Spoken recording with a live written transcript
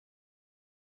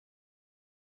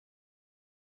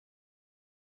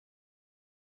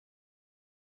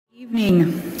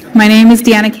Evening. My name is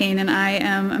Deanna Kane and I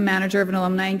am a manager of an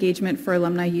alumni engagement for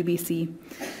Alumni UBC.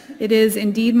 It is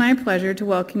indeed my pleasure to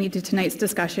welcome you to tonight's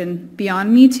discussion,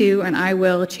 Beyond Me Too and I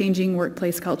Will, Changing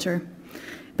Workplace Culture.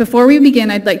 Before we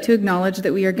begin, I'd like to acknowledge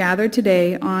that we are gathered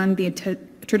today on the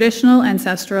traditional,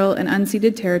 ancestral, and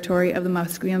unceded territory of the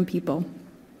Musqueam people.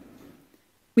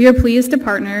 We are pleased to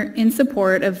partner in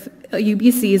support of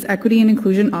UBC's Equity and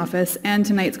Inclusion Office and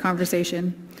tonight's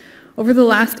conversation. Over the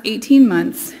last 18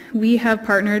 months, we have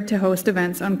partnered to host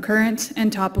events on current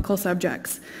and topical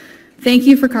subjects. Thank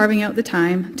you for carving out the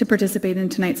time to participate in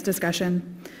tonight's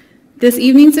discussion. This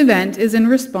evening's event is in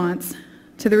response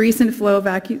to the recent flow of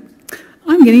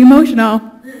I'm getting emotional.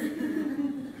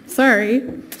 Sorry.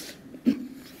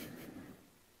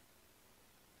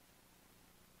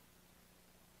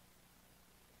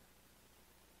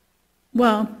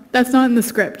 Well, that's not in the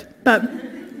script, but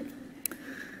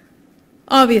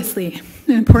obviously,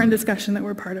 an important discussion that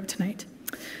we're part of tonight.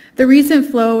 The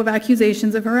recent flow of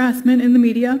accusations of harassment in the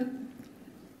media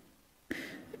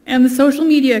and the social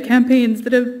media campaigns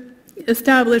that have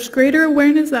established greater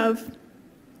awareness of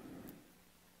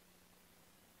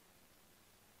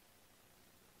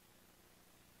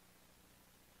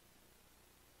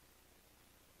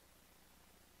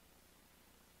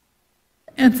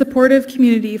and supportive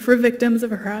community for victims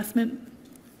of harassment.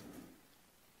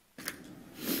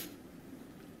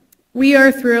 We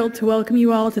are thrilled to welcome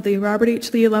you all to the Robert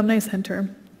H. Lee Alumni Center,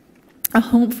 a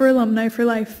home for alumni for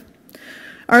life.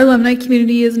 Our alumni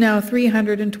community is now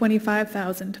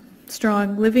 325,000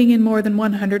 strong, living in more than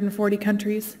 140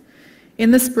 countries.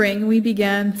 In the spring, we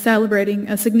began celebrating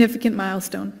a significant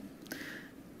milestone,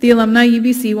 the Alumni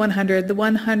UBC 100, the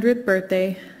 100th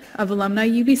birthday of Alumni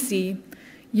UBC,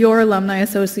 your alumni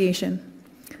association.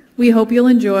 We hope you'll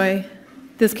enjoy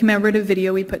this commemorative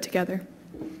video we put together.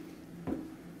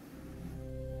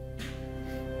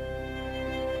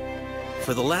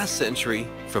 For the last century,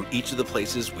 from each of the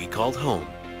places we called home,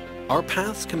 our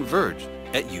paths converged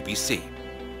at UBC.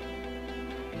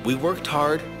 We worked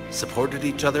hard, supported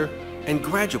each other, and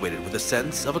graduated with a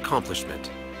sense of accomplishment.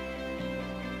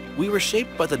 We were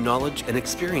shaped by the knowledge and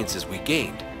experiences we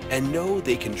gained, and know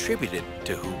they contributed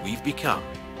to who we've become.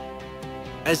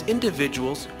 As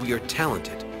individuals, we are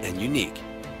talented and unique,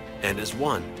 and as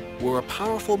one, we're a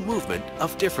powerful movement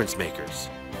of difference makers.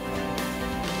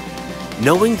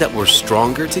 Knowing that we're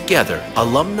stronger together,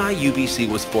 Alumni UBC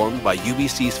was formed by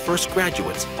UBC's first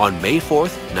graduates on May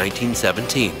 4th,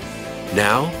 1917.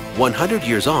 Now, 100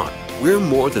 years on, we're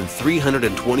more than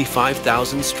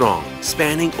 325,000 strong,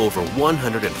 spanning over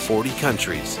 140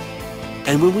 countries.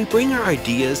 And when we bring our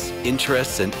ideas,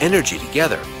 interests, and energy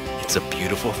together, it's a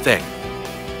beautiful thing.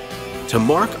 To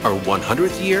mark our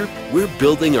 100th year, we're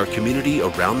building our community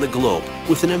around the globe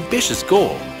with an ambitious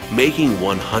goal, making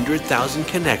 100,000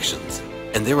 connections.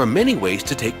 And there are many ways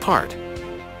to take part.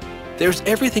 There's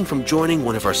everything from joining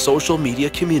one of our social media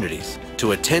communities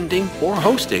to attending or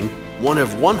hosting one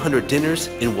of 100 dinners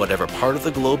in whatever part of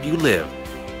the globe you live.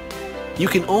 You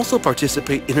can also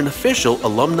participate in an official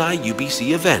Alumni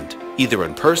UBC event, either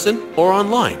in person or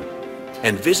online,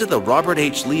 and visit the Robert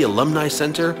H. Lee Alumni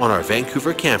Center on our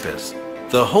Vancouver campus,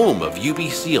 the home of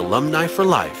UBC Alumni for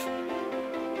Life.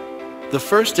 The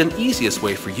first and easiest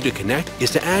way for you to connect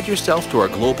is to add yourself to our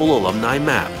global alumni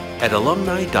map at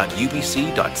alumni.ubc.ca.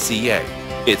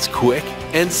 It's quick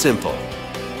and simple.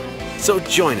 So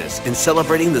join us in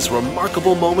celebrating this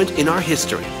remarkable moment in our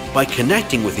history by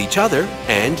connecting with each other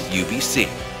and UBC.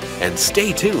 And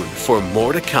stay tuned for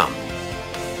more to come.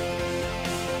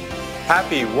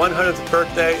 Happy 100th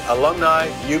birthday, Alumni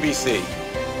UBC.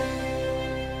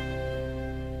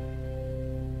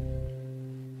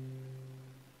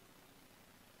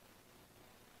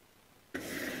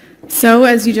 So,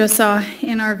 as you just saw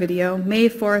in our video, May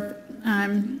 4th,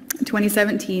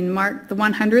 2017 marked the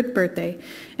 100th birthday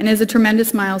and is a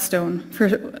tremendous milestone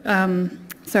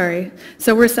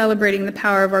So we're celebrating the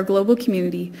power of our global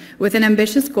community with an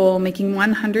ambitious goal, making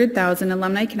 100,000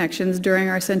 alumni connections during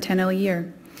our centennial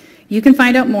year. You can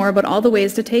find out more about all the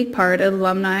ways to take part at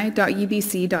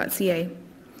alumni.ubc.ca.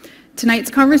 Tonight's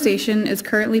conversation is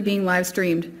currently being live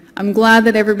streamed. I'm glad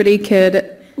that everybody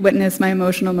could witness my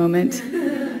emotional moment.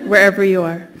 Wherever you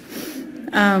are.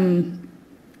 And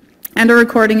a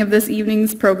recording of this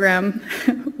evening's program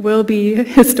will be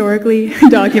historically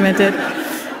documented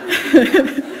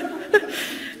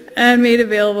and made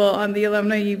available on the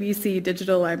Alumni UBC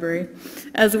Digital Library,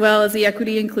 as well as the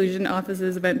Equity Inclusion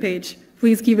Office's event page.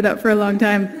 Please keep it up for a long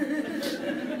time.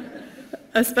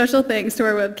 A special thanks to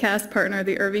our webcast partner,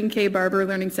 the Irving K. Barber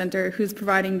Learning Center, who's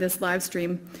providing this live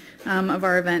stream of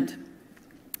our event.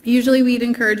 Usually we'd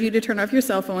encourage you to turn off your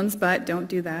cell phones, but don't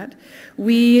do that.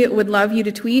 We would love you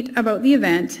to tweet about the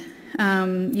event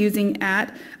using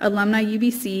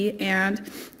 @AlumniUBC and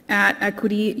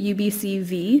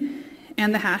 @EquityUBCV,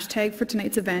 and the hashtag for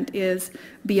tonight's event is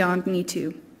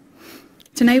BeyondMeToo.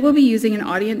 Tonight we'll be using an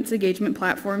audience engagement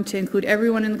platform to include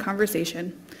everyone in the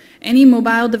conversation. Any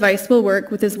mobile device will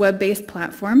work with this web-based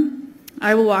platform.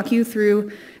 I will walk you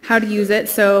through how to use it,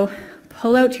 so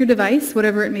pull out your device,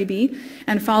 whatever it may be,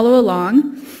 and follow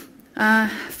along.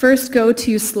 First, go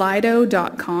to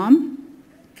slido.com.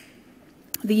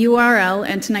 The URL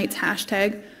and tonight's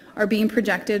hashtag are being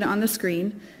projected on the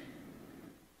screen.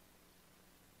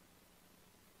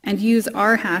 And use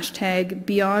our hashtag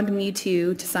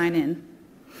BeyondMeToo to sign in.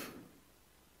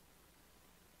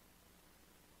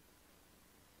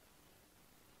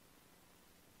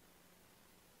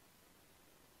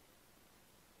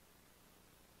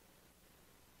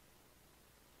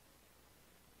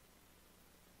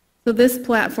 So this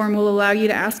platform will allow you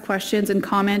to ask questions and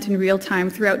comment in real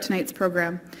time throughout tonight's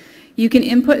program. You can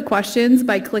input questions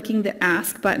by clicking the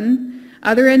Ask button.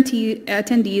 Other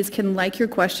attendees can like your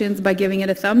questions by giving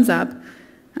it a thumbs up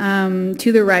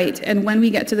to the right, and when we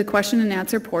get to the question and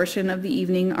answer portion of the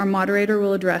evening, our moderator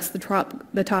will address the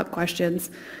top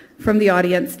questions from the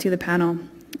audience to the panel.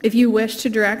 If you wish to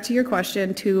direct your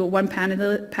question to one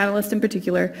panelist in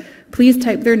particular, please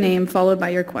type their name followed by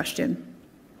your question.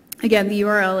 Again, the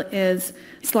URL is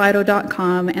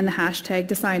slido.com and the hashtag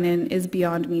to sign in is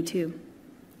BeyondMeToo.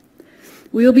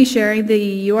 We will be sharing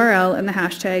the URL and the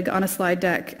hashtag on a slide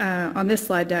deck, on this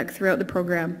slide deck throughout the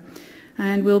program.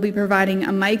 And we'll be providing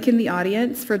a mic in the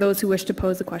audience for those who wish to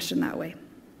pose a question that way.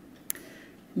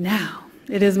 Now,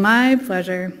 it is my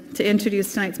pleasure to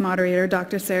introduce tonight's moderator,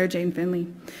 Dr. Sarah Jane Finley,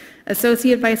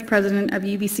 Associate Vice President of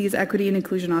UBC's Equity and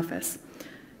Inclusion Office.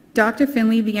 Dr.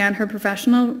 Finley began her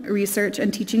professional research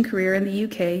and teaching career in the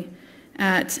UK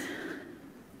at,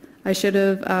 I should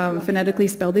have phonetically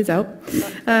spelled these out,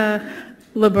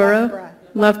 Loughborough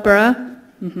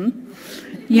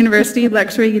University,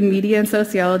 lecturing in media and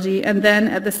sociology, and then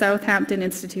at the Southampton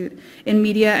Institute in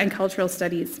media and cultural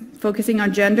studies, focusing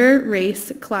on gender,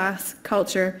 race, class,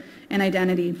 culture, and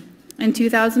identity. In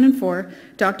 2004,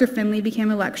 Dr. Finley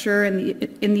became a lecturer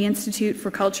in the Institute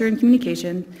for Culture and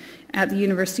Communication at the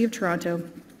University of Toronto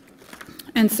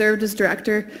and served as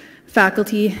director,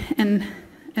 faculty,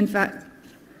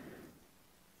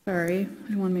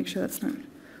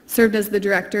 served as the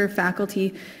director of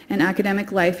faculty and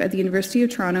academic life at the University of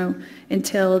Toronto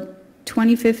until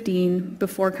 2015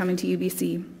 before coming to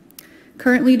UBC.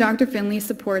 Currently, Dr. Finley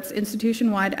supports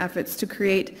institution-wide efforts to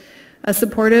create a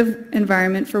supportive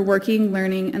environment for working,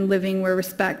 learning, and living where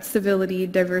respect, civility,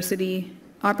 diversity,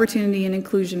 opportunity, and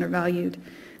inclusion are valued.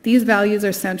 These values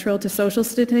are central to social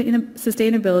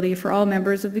sustainability for all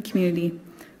members of the community.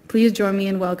 Please join me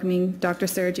in welcoming Dr.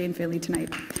 Sarah Jane Finley tonight.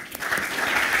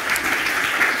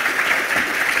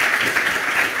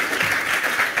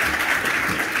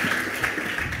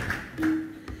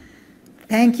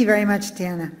 Thank you very much,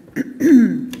 Deanna.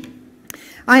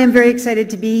 I am very excited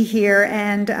to be here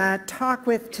and talk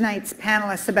with tonight's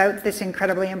panelists about this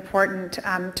incredibly important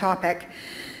topic.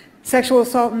 Sexual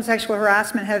assault and sexual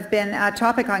harassment have been a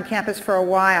topic on campus for a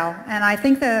while, and I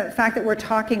think the fact that we're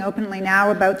talking openly now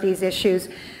about these issues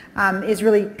is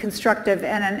really constructive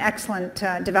and an excellent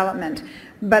development.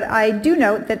 But I do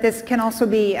note that this can also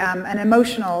be an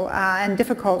emotional and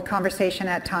difficult conversation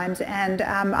at times, and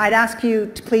I'd ask you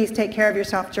to please take care of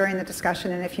yourself during the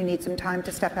discussion, and if you need some time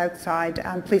to step outside,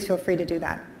 please feel free to do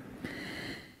that.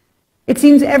 It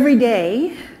seems every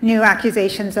day new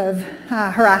accusations of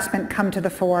harassment come to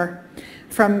the fore,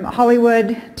 from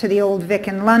Hollywood to the old Vic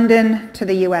in London to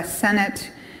the US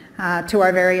Senate to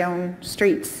our very own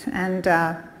streets and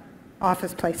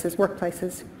office places,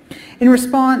 workplaces. In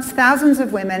response, thousands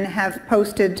of women have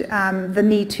posted the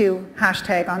 #MeToo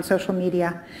hashtag on social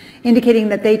media, indicating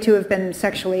that they too have been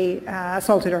sexually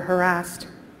assaulted or harassed.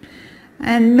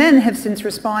 And men have since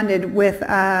responded with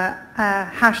a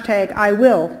hashtag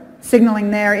 #IWill, signaling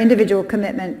their individual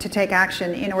commitment to take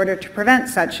action in order to prevent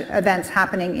such events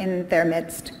happening in their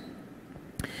midst.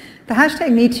 The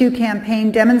hashtag #MeToo campaign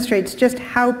demonstrates just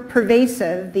how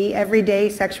pervasive the everyday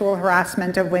sexual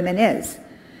harassment of women is.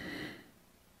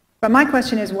 But my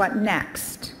question is, what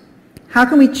next? How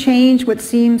can we change what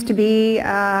seems to be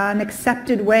an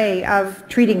accepted way of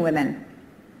treating women?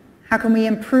 How can we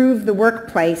improve the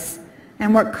workplace,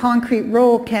 and what concrete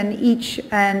role can each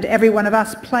and every one of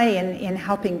us play in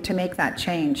helping to make that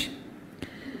change?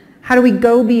 How do we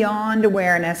go beyond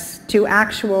awareness to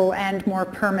actual and more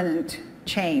permanent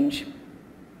change?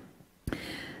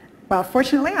 Well,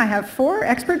 fortunately, I have 4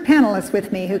 expert panelists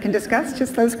with me who can discuss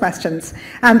just those questions.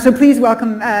 So please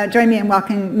join me in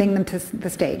welcoming them to the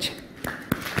stage.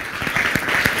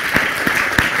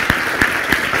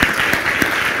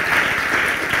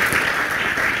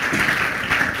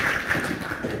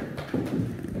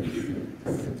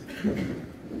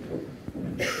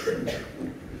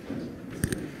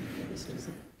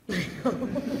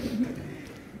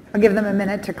 I'll give them a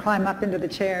minute to climb up into the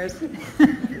chairs.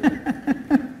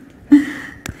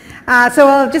 So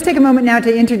I'll just take a moment now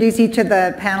to introduce each of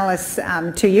the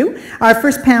panelists to you. Our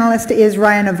first panelist is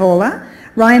Ryan Avola.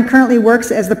 Ryan currently works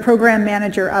as the program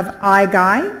manager of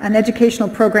iGuy, an educational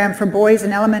program for boys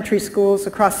in elementary schools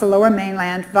across the Lower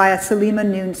Mainland via Salima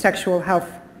Noon Sexual Health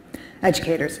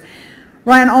Educators.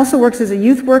 Ryan also works as a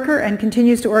youth worker and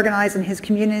continues to organize in his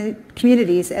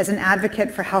communities as an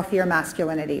advocate for healthier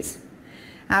masculinities.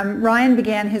 Ryan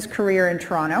began his career in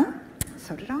Toronto,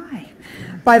 so did I,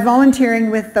 by volunteering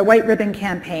with the White Ribbon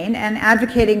Campaign and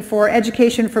advocating for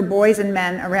education for boys and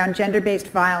men around gender-based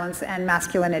violence and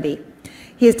masculinity.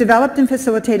 He has developed and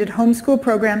facilitated homeschool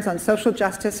programs on social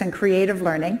justice and creative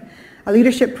learning, a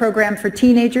leadership program for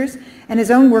teenagers, and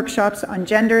his own workshops on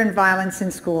gender and violence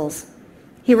in schools.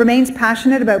 He remains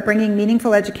passionate about bringing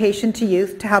meaningful education to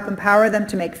youth to help empower them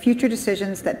to make future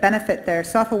decisions that benefit their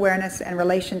self-awareness and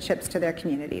relationships to their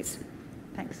communities.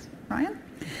 Thanks, Ryan.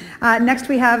 Next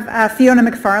we have Fiona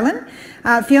McFarlane.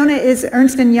 Fiona is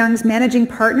Ernst & Young's managing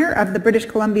partner of the British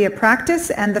Columbia practice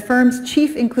and the firm's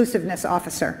chief inclusiveness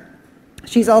officer.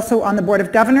 She's also on the Board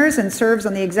of Governors and serves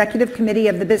on the executive committee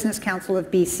of the Business Council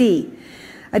of BC.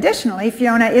 Additionally,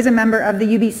 Fiona is a member of the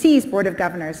UBC's Board of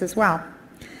Governors as well.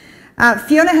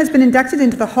 Fiona has been inducted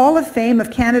into the Hall of Fame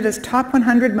of Canada's Top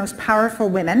 100 Most Powerful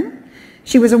Women.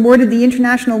 She was awarded the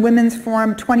International Women's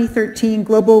Forum 2013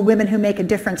 Global Women Who Make a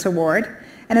Difference Award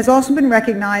and has also been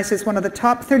recognized as one of the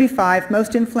top 35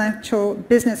 most influential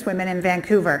businesswomen in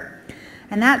Vancouver.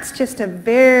 And that's just a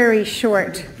very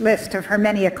short list of her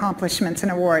many accomplishments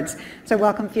and awards. So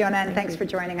welcome, Fiona, and thanks for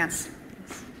joining us.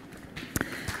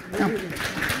 Oh.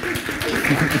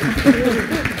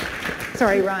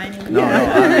 Sorry, Ryan. No,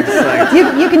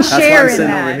 you can share in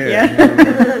that.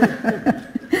 Yeah.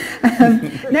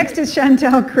 Next is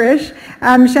Chantel Krish.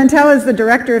 Chantel is the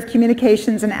Director of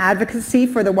Communications and Advocacy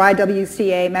for the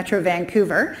YWCA Metro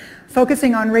Vancouver,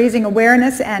 focusing on raising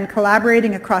awareness and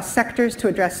collaborating across sectors to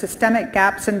address systemic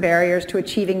gaps and barriers to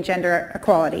achieving gender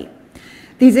equality.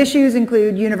 These issues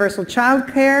include universal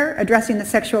childcare, addressing the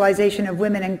sexualization of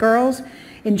women and girls,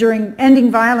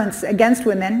 ending violence against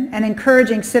women, and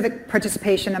encouraging civic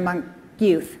participation among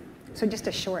youth. So just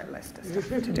a short list of stuff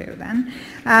to do then.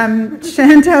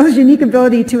 Chantel's unique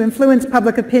ability to influence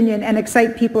public opinion and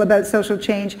excite people about social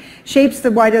change shapes the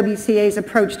YWCA's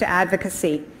approach to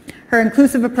advocacy. Her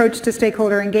inclusive approach to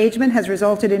stakeholder engagement has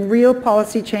resulted in real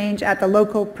policy change at the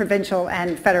local, provincial,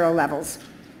 and federal levels.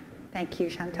 Thank you,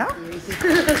 Chantel.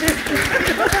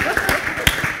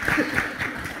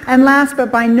 And last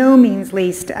but by no means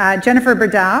least, Jennifer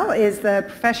Berdal is the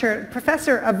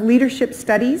Professor of Leadership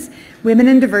Studies, Women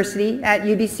and Diversity at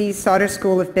UBC's Sauder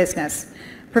School of Business.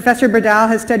 Professor Berdal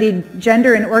has studied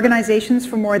gender in organizations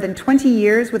for more than 20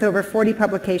 years with over 40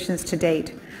 publications to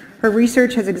date. Her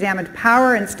research has examined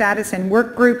power and status in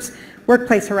work groups,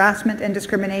 workplace harassment and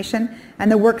discrimination,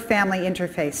 and the work-family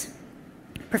interface.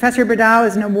 Professor Berdal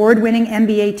is an award-winning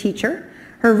MBA teacher.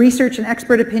 Her research and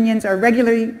expert opinions are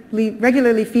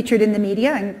regularly featured in the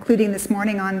media, including this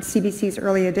morning on CBC's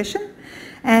Early Edition.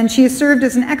 And she has served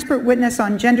as an expert witness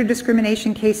on gender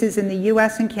discrimination cases in the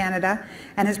US and Canada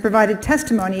and has provided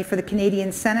testimony for the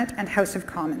Canadian Senate and House of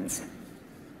Commons.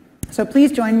 So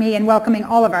please join me in welcoming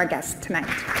all of our guests tonight.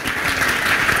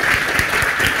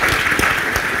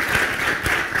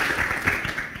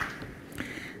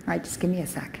 All right, just give me a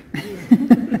sec.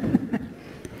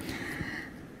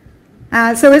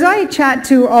 So as I chat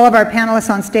to all of our panelists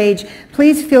on stage,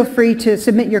 please feel free to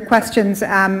submit your questions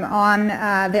on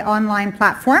the online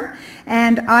platform,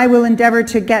 and I will endeavor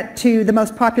to get to the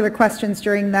most popular questions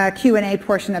during the Q&A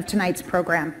portion of tonight's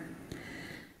program.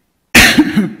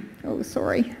 Oh,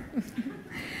 sorry.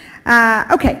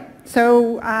 Okay,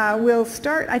 so we'll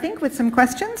start, I think, with some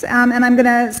questions, and I'm going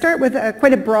to start with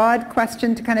quite a broad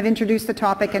question to kind of introduce the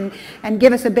topic and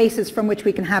give us a basis from which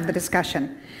we can have the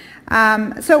discussion.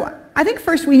 So I think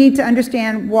first we need to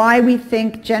understand why we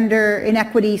think gender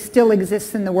inequity still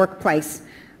exists in the workplace.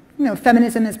 You know,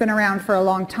 feminism has been around for a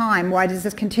long time. Why does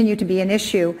this continue to be an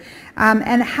issue?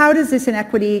 And how does this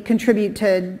inequity contribute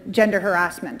to gender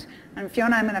harassment? And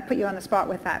Fiona, I'm going to put you on the spot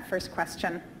with that first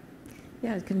question.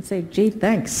 Yeah, I was going to say, gee,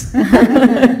 thanks.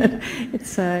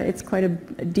 It's quite a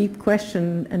deep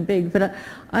question and big, but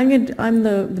I'm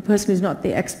the person who's not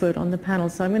the expert on the panel,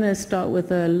 so I'm going to start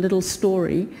with a little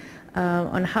story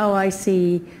on how I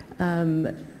see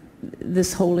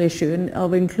this whole issue and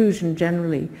of inclusion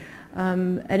generally.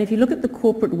 And if you look at the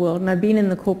corporate world, and I've been in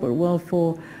the corporate world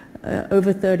for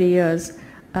over 30 years,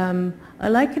 I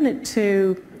liken it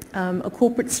to a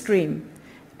corporate stream.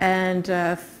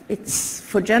 And it's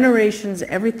for generations,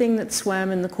 everything that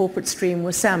swam in the corporate stream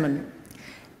was salmon.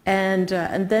 And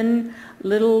then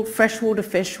little freshwater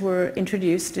fish were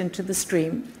introduced into the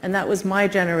stream. And that was my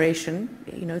generation,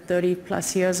 30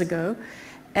 plus years ago.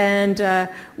 And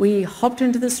we hopped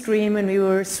into the stream and we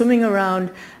were swimming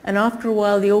around. And after a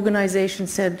while, the organization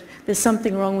said, there's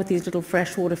something wrong with these little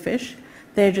freshwater fish.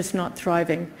 They're just not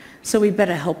thriving. So we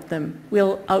better help them.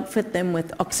 We'll outfit them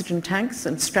with oxygen tanks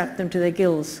and strap them to their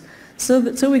gills.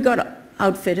 So we got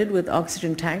outfitted with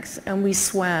oxygen tanks and we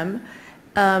swam.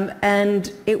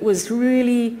 And it was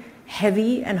really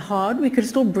heavy and hard. We could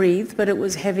still breathe, but it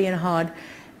was heavy and hard.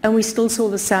 And we still saw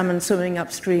the salmon swimming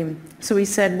upstream. So we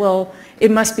said, well, it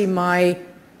must be my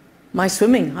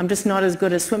swimming. I'm just not as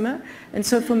good a swimmer. And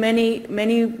so for many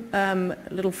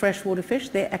little freshwater fish,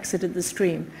 they exited the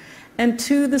stream. And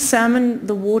to the salmon,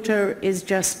 the water is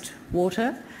just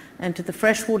water. And to the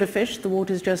freshwater fish, the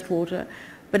water is just water.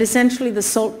 But essentially, the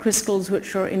salt crystals,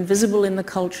 which are invisible in the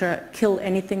culture, kill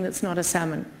anything that's not a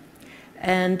salmon.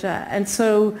 And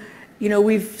so,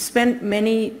 we've spent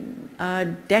many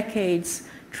decades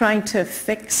trying to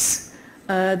fix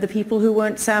the people who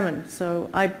weren't salmon. So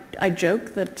I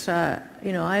joke that,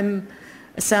 I'm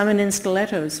a salmon in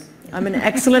stilettos. I'm an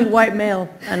excellent white male,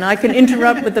 and I can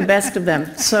interrupt with the best of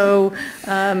them. So,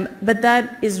 but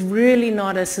that is really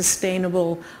not a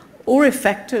sustainable or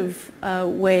effective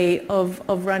way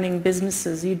of running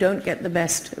businesses. You don't get the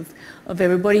best of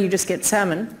everybody, you just get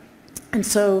salmon. And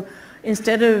so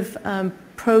instead of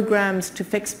programs to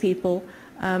fix people,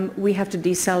 we have to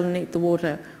desalinate the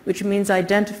water, which means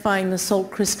identifying the salt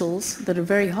crystals that are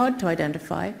very hard to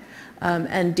identify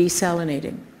and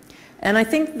desalinating. And I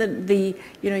think that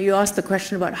you asked the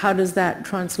question about how does that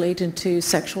translate into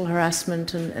sexual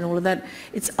harassment and all of that.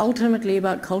 It's ultimately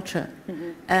about culture.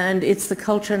 Mm-hmm. And it's the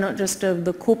culture not just of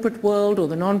the corporate world or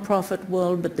the non-profit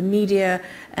world, but the media.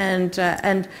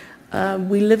 And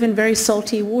we live in very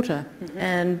salty water.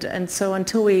 Mm-hmm. And so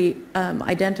until we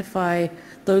identify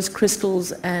those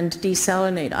crystals and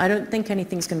desalinate, I don't think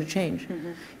anything's going to change.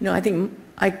 Mm-hmm. I think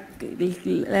I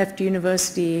left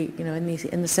university, in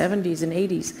the 70s and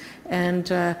 80s,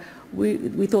 and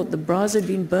we thought the bras had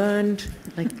been burned,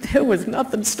 like there was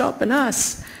nothing stopping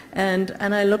us. And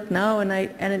I look now,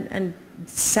 and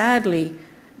sadly,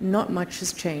 not much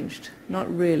has changed,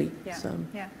 not really. Yeah. So.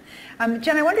 Yeah.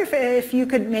 Jen, I wonder if you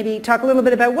could maybe talk a little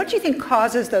bit about what do you think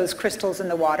causes those crystals in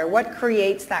the water? What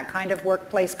creates that kind of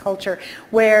workplace culture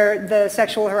where the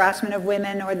sexual harassment of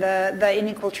women or the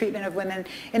unequal treatment of women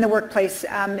in the workplace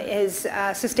is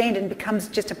sustained and becomes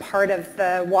just a part of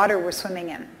the water we're swimming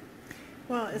in?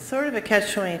 Well, it's sort of a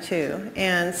catch-22,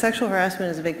 and sexual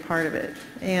harassment is a big part of it.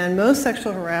 And most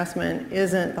sexual harassment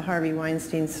isn't the Harvey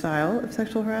Weinstein style of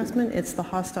sexual harassment, it's the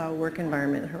hostile work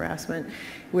environment harassment,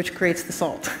 which creates the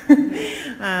salt.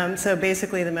 So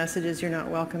basically the message is you're not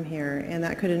welcome here, and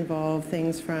that could involve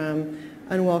things from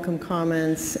unwelcome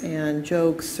comments and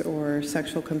jokes or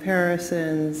sexual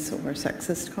comparisons or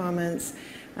sexist comments.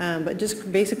 But just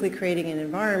basically creating an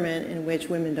environment in which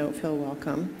women don't feel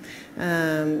welcome.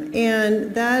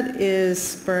 And that is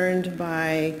spurned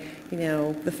by,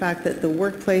 the fact that the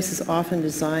workplace is often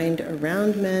designed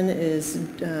around men, is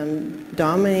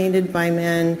dominated by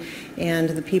men, and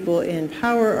the people in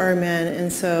power are men.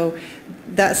 And so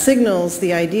that signals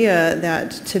the idea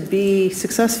that to be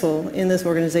successful in this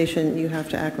organization, you have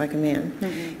to act like a man.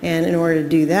 Mm-hmm. And in order to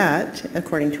do that,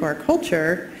 according to our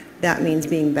culture, that means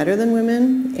being better than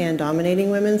women and dominating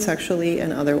women sexually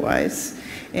and otherwise.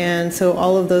 And so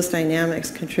all of those dynamics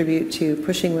contribute to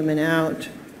pushing women out,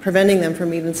 preventing them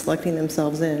from even selecting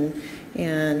themselves in,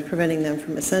 and preventing them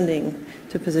from ascending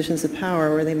to positions of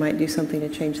power where they might do something to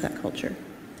change that culture.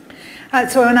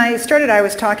 So when I started, I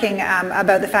was talking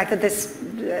about the fact that this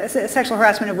sexual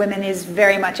harassment of women is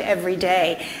very much every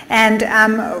day.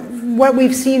 And what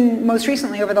we've seen most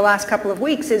recently over the last couple of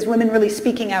weeks is women really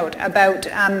speaking out about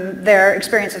their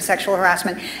experience of sexual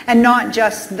harassment, and not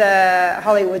just the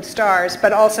Hollywood stars,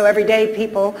 but also everyday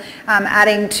people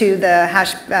adding to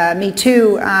the Me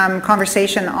Too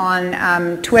conversation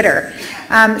on Twitter.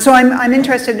 So I'm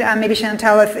interested, maybe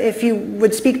Chantal, if you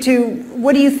would speak to,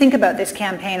 what do you think about this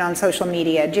campaign on social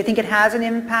media? Do you think it has an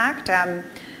impact?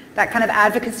 that kind of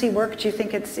advocacy work? Do you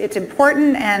think it's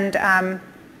important, and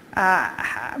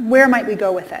where might we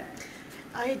go with it?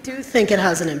 I do think it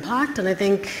has an impact, and I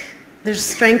think there's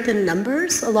strength in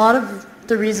numbers. A lot of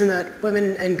the reason that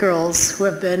women and girls who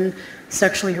have been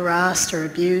sexually harassed or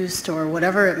abused or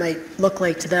whatever it might look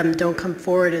like to them don't come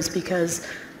forward is because,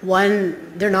 one,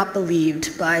 they're not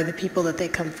believed by the people that they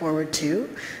come forward to,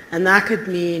 and that could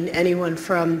mean anyone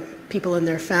from people in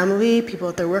their family, people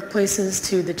at their workplaces,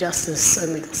 to the justice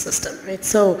and legal system, right?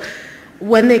 So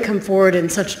when they come forward in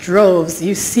such droves,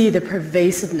 you see the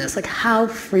pervasiveness, like how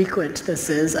frequent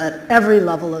this is at every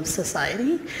level of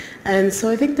society. And so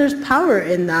I think there's power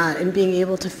in that, in being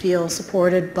able to feel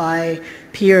supported by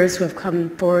peers who have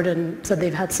come forward and said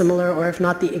they've had similar, or if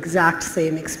not the exact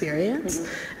same experience.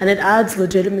 Mm-hmm. And it adds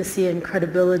legitimacy and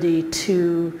credibility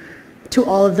to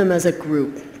all of them as a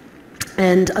group.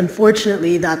 And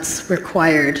unfortunately, that's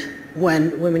required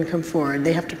when women come forward.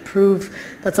 They have to prove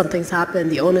that something's happened.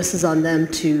 The onus is on them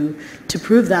to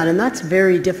prove that, and that's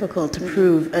very difficult to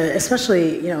prove,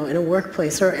 especially in a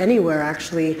workplace or anywhere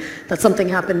actually, that something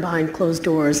happened behind closed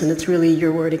doors and it's really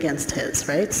your word against his,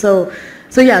 right? So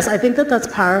yes, I think that that's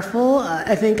powerful.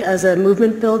 I think as a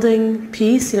movement building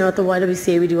piece, at the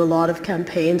YWCA we do a lot of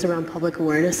campaigns around public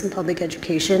awareness and public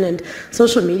education, and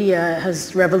social media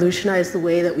has revolutionized the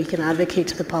way that we can advocate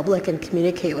to the public and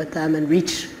communicate with them and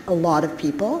reach a lot of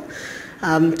people.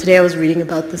 Today I was reading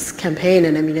about this campaign,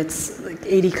 and I mean it's like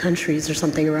 80 countries or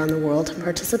something around the world have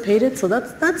participated, so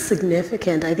that's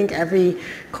significant. I think every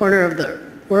corner of the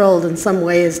world in some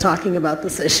way is talking about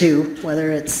this issue,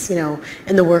 whether it's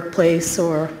in the workplace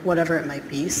or whatever it might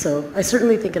be. So I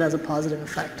certainly think it has a positive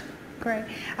effect. Great.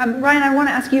 Ryan, I want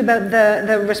to ask you about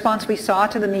the response we saw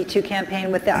to the Me Too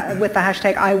campaign with the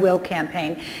hashtag I Will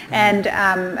campaign,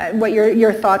 and what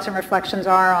your thoughts and reflections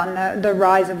are on the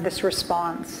rise of this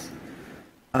response.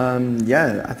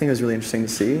 Yeah, I think it was really interesting to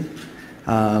see.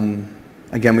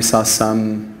 Again, we saw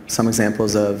some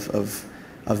examples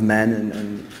of men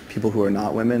and people who are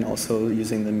not women also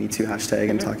using the Me Too hashtag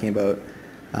and talking about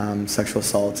sexual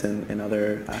assault and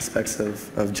other aspects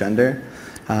of gender.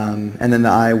 And then the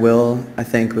I Will, I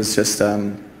think, was just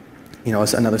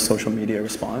it's another social media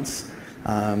response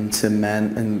to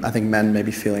men, and I think men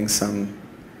maybe feeling some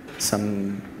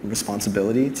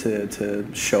responsibility to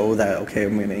show that, okay,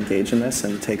 I'm going to engage in this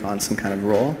and take on some kind of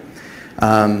role.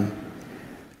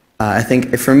 I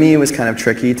think for me it was kind of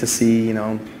tricky to see,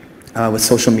 with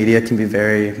social media it can be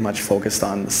very much focused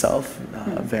on the self,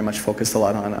 very much focused a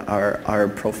lot on our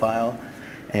profile,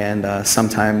 and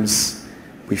sometimes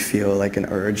we feel like an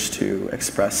urge to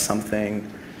express something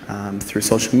through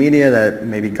social media that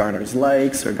maybe garners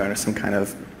likes or garners some kind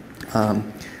of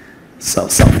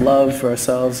self-love for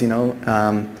ourselves.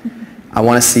 I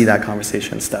want to see that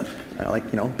conversation step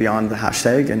beyond the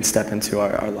hashtag and step into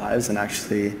our lives and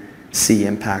actually see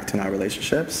impact in our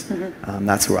relationships. Mm-hmm.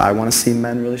 That's where I want to see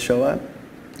men really show up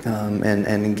and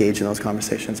engage in those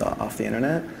conversations off the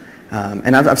internet.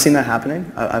 And I've seen that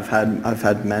happening. I've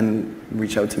had men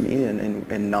reach out to me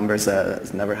in numbers that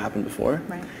has never happened before.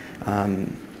 Right.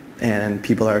 And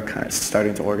people are kind of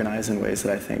starting to organize in ways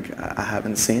that I think I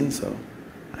haven't seen. So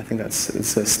I think it's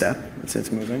a step.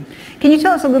 It's moving. Can you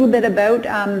tell us a little bit about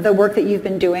the work that you've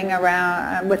been doing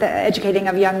around with educating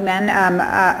of young men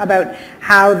about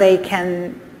how they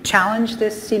can challenge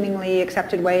this seemingly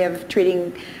accepted way of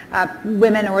treating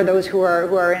women or those who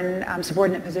are in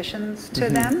subordinate positions to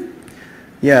mm-hmm. them?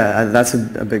 Yeah, that's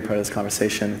a big part of this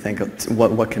conversation. I think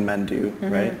what can men do, mm-hmm.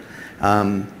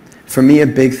 right? For me, a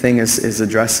big thing is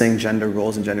addressing gender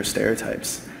roles and gender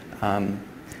stereotypes.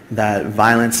 That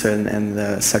violence and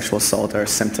the sexual assault are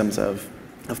symptoms of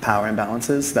power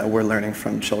imbalances that we're learning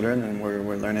from children, and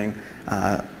we're learning,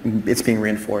 it's being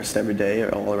reinforced every day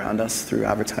all around us through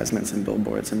advertisements and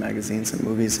billboards and magazines and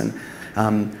movies, and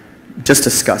just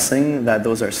discussing that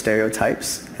those are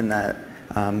stereotypes and that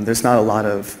there's not a lot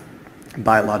of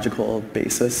biological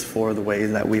basis for the way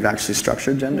that we've actually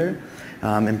structured gender,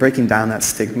 and breaking down that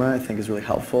stigma I think is really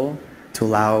helpful to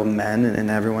allow men and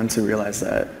everyone to realize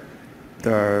that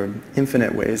there are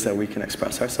infinite ways that we can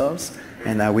express ourselves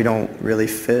and that we don't really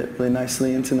fit really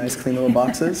nicely into nice clean little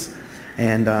boxes,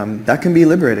 and that can be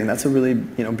liberating. That's a really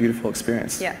beautiful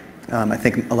experience. Yeah. I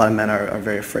think a lot of men are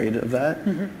very afraid of that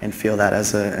mm-hmm. and feel that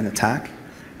as an attack,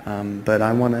 but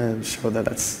I want to show that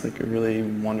that's like a really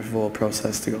wonderful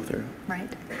process to go through. Right.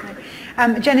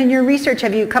 Jen, in your research,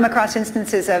 have you come across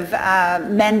instances of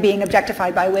men being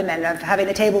objectified by women, of having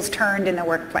the tables turned in the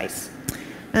workplace?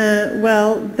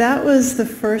 Well, that was the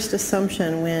first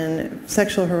assumption when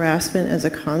sexual harassment as a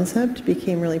concept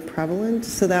became really prevalent.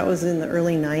 So that was in the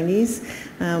early 90s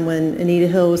when Anita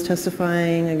Hill was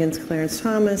testifying against Clarence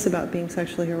Thomas about being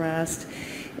sexually harassed.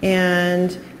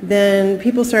 And then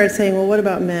people started saying, well, what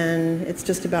about men? It's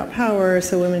just about power,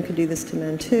 so women could do this to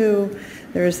men too.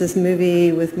 There was this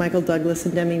movie with Michael Douglas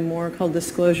and Demi Moore called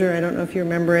Disclosure. I don't know if you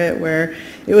remember it, where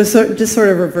it was just sort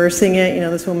of reversing it. You know,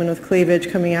 this woman with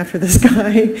cleavage coming after this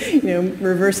guy, you know,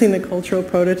 reversing the cultural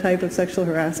prototype of sexual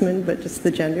harassment, but just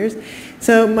the genders.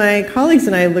 So my colleagues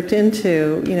and I looked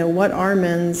into, you know, what are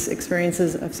men's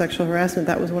experiences of sexual harassment.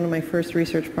 That was one of my first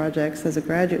research projects as a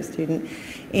graduate student.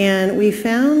 And we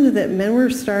found that men were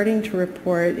starting to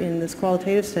report in this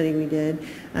qualitative study we did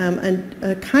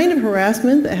a kind of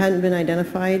harassment that hadn't been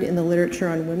identified in the literature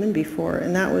on women before,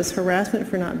 and that was harassment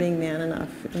for not being man enough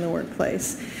in the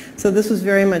workplace. So this was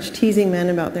very much teasing men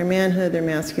about their manhood, their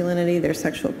masculinity, their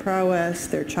sexual prowess,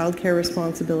 their childcare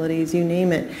responsibilities, you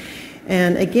name it.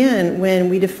 And again, when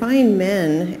we define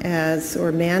men as,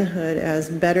 or manhood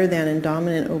as better than and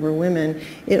dominant over women,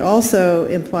 it also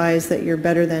implies that you're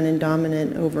better than and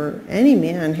dominant over any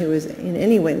man who is in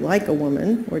any way like a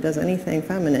woman or does anything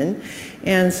feminine.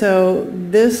 And so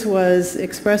this was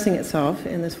expressing itself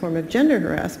in this form of gender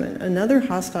harassment, another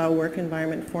hostile work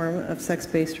environment form of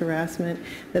sex-based harassment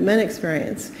that men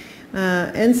experience.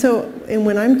 And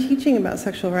when I'm teaching about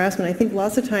sexual harassment, I think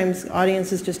lots of times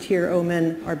audiences just hear, oh,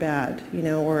 men are bad, you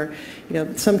know, or, you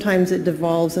know, sometimes it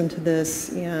devolves into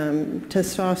this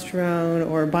testosterone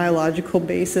or biological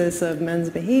basis of men's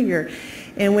behavior.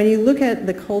 And when you look at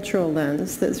the cultural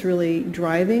lens that's really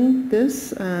driving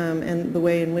this and the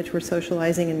way in which we're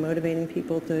socializing and motivating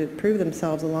people to prove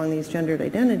themselves along these gendered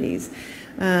identities,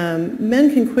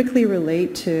 men can quickly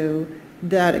relate to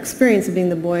that experience of being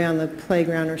the boy on the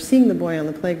playground or seeing the boy on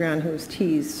the playground who was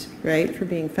teased, right, for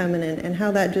being feminine, and how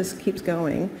that just keeps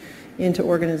going into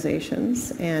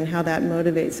organizations and how that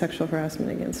motivates sexual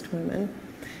harassment against women.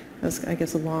 That's, I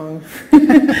guess, a long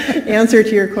answer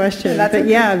to your question, but okay.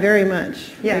 Yeah, very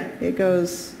much. Yeah. It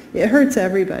hurts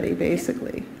everybody,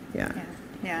 basically, yeah.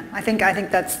 Yeah, I think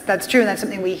that's true, and that's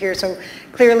something we hear so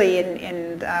clearly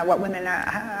in what women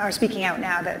are speaking out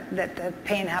now, that the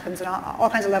pain happens in all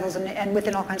kinds of levels and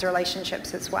within all kinds of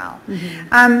relationships as well.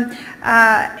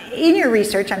 Mm-hmm. In your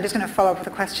research, I'm just going to follow up with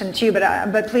a question to you,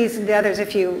 but please, the others,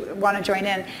 if you want to join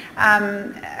in,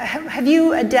 have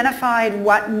you identified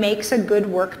what makes a good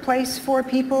workplace for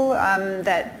people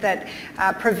that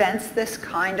prevents this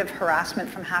kind of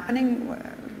harassment from happening?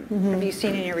 Mm-hmm. Have you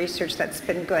seen in your research that's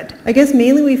been good? I guess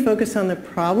mainly we focus on the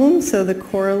problem, so the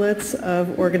correlates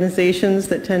of organizations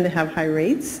that tend to have high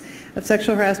rates of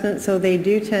sexual harassment. So they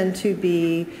do tend to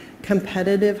be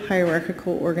competitive,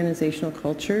 hierarchical organizational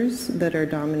cultures that are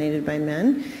dominated by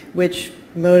men, which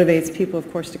motivates people,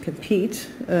 of course, to compete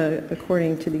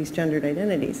according to these gendered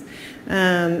identities.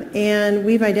 And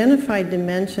we've identified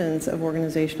dimensions of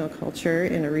organizational culture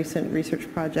in a recent research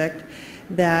project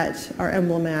that are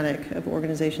emblematic of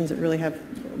organizations that really have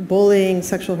bullying,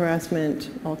 sexual harassment,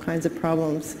 all kinds of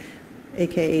problems,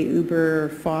 aka Uber or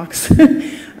Fox.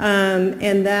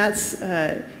 And that's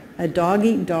a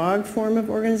dog-eat-dog form of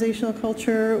organizational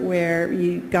culture where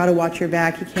you got to watch your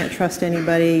back, you can't trust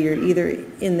anybody, you're either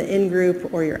in the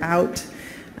in-group or you're out.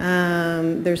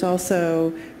 There's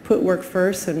also put work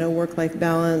first, so no work-life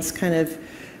balance, kind of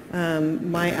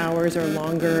my hours are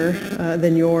longer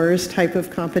than yours type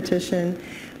of competition.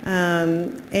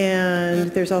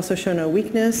 And there's also show no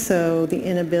weakness, so the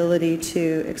inability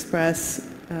to express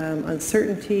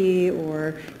uncertainty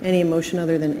or any emotion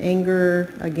other than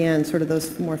anger, again, sort of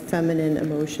those more feminine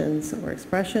emotions or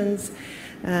expressions.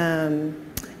 And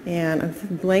I'm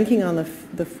blanking on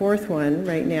the fourth one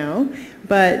right now,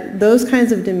 but those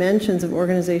kinds of dimensions of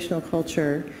organizational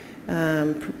culture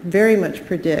very much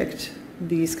predict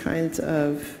these kinds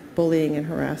of bullying and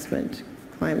harassment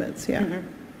climates, yeah.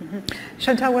 Mm-hmm. Mm-hmm.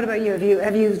 Chantal, what about you?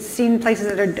 Have you seen places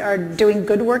that are doing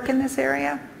good work in this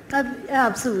area? Yeah,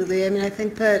 absolutely. I mean, I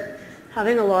think that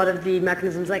having a lot of the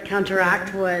mechanisms that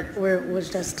counteract what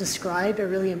was just described are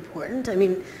really important. I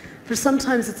mean, for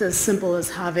sometimes it's as simple as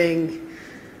having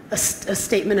a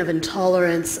statement of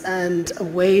intolerance and a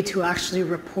way to actually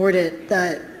report it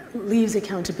that leaves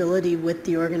accountability with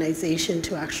the organization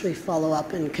to actually follow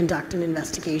up and conduct an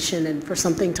investigation and for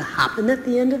something to happen at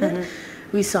the end of it. Mm-hmm.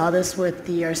 We saw this with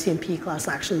the RCMP class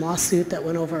action lawsuit that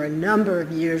went over a number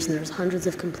of years, and there's hundreds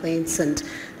of complaints, and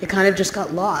it kind of just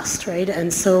got lost, right?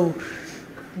 And so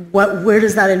where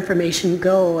does that information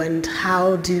go, and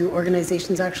how do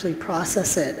organizations actually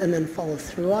process it and then follow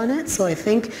through on it? So I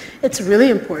think it's really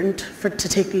important to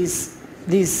take these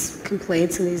these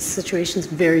complaints and these situations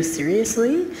very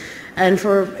seriously, and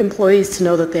for employees to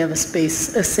know that they have a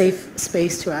safe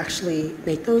space to actually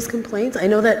make those complaints. I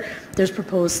know that there's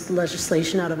proposed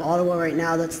legislation out of Ottawa right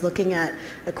now that's looking at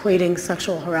equating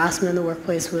sexual harassment in the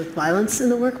workplace with violence in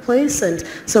the workplace, and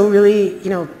so really,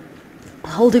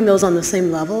 holding those on the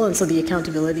same level, and so the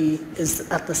accountability is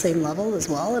at the same level as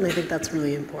well, and I think that's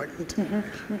really important. And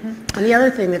the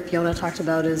other thing that Fiona talked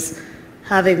about is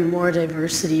having more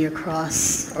diversity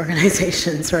across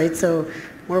organizations, right? So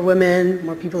more women,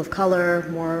 more people of color,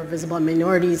 more visible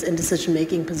minorities in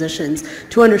decision-making positions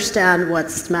to understand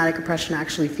what systematic oppression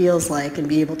actually feels like and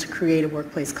be able to create a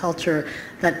workplace culture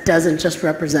that doesn't just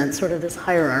represent sort of this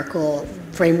hierarchical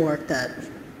framework that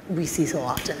we see so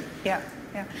often. Yeah.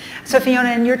 Yeah. So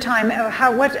Fiona, in your time,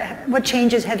 what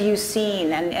changes have you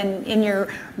seen, and in your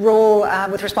role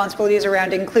with responsibilities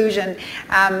around inclusion,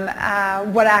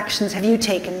 what actions have you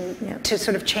taken to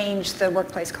sort of change the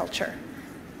workplace culture?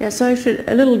 Yeah, so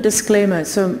a little disclaimer.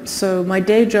 So my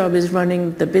day job is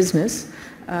running the business,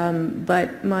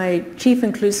 but my Chief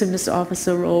Inclusiveness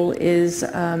Officer role is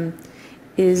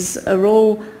a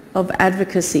role of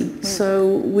advocacy.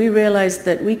 So we realized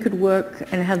that we could work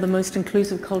and have the most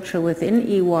inclusive culture within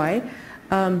EY,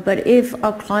 but if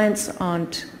our clients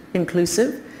aren't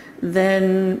inclusive,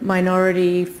 then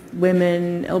minority,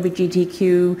 women,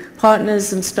 LGBTQ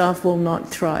partners and staff will not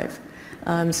thrive.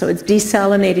 So it's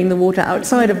desalinating the water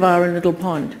outside of our little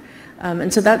pond.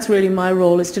 And so that's really my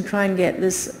role, is to try and get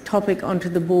this topic onto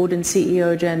the board and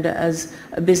CEO agenda as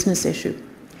a business issue.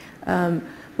 But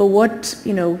what,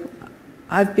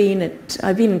 I've been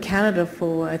in Canada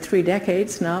for 3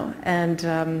 decades now, and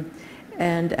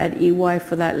at EY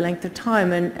for that length of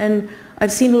time, and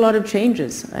I've seen a lot of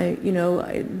changes. When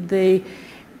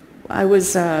I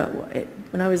was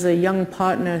a young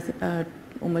partner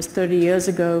almost 30 years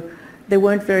ago, there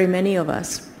weren't very many of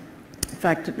us. In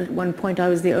fact, at one point I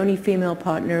was the only female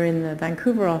partner in the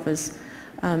Vancouver office.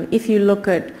 If you look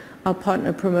at our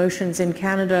partner promotions in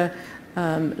Canada,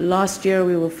 last year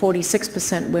we were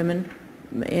 46% women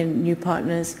in new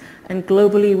partners, and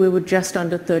globally we were just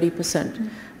under 30%.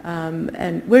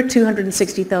 And we're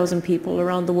 260,000 people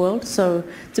around the world, so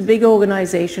it's a big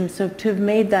organization, so to have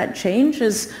made that change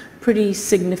is pretty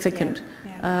significant.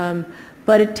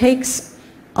 But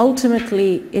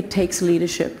ultimately it takes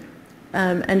leadership.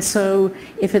 And so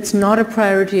if it's not a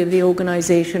priority of the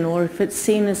organization, or if it's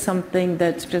seen as something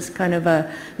that's just kind of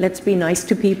a let's be nice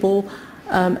to people,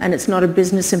 and it's not a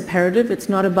business imperative, it's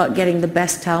not about getting the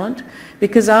best talent,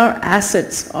 because our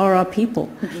assets are our people,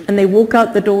 and they walk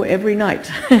out the door every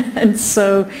night. And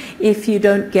so if you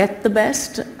don't get the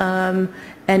best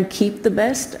and keep the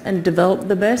best and develop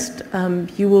the best,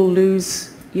 you will lose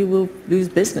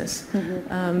business.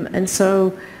 And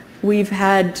so we've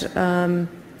had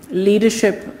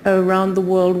leadership around the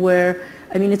world where,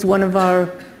 it's one of our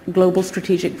global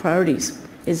strategic priorities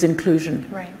is inclusion.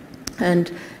 Right.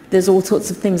 And there's all sorts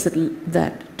of things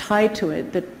that tie to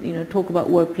it that talk about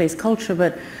workplace culture,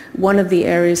 but one of the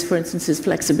areas, for instance, is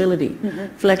flexibility.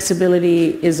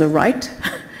 Flexibility is a right,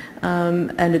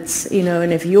 and it's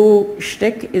and if your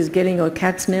shtick is getting your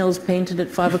cat's nails painted at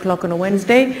 5 o'clock on a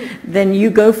Wednesday, then you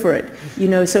go for it.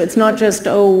 So it's not just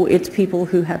it's people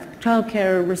who have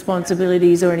childcare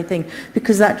responsibilities or anything,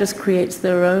 because that just creates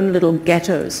their own little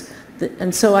ghettos.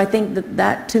 And so I think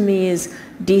that to me is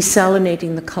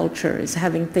desalinating the culture, is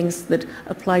having things that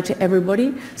apply to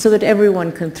everybody so that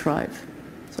everyone can thrive.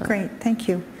 So. Great, thank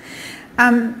you.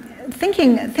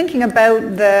 Thinking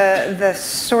about the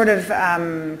sort of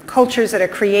cultures that are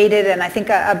created, and I think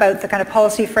about the kind of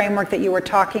policy framework that you were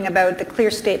talking about, the clear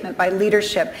statement by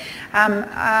leadership.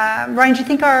 Ryan, do you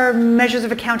think our measures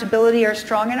of accountability are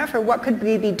strong enough, or what could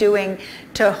we be doing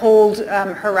to hold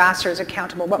harassers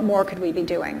accountable? What more could we be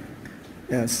doing?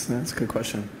 Yes, that's a good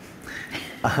question.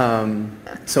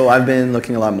 So I've been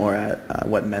looking a lot more at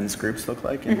what men's groups look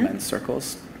like in men's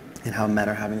circles, and how men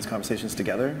are having these conversations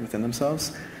together within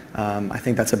themselves. I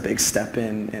think that's a big step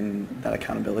in that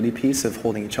accountability piece of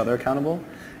holding each other accountable.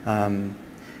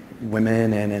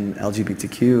 Women and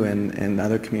LGBTQ and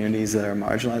other communities that are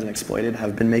marginalized and exploited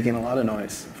have been making a lot of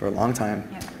noise for a long time,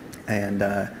 and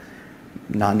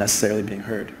not necessarily being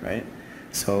heard, right?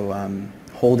 So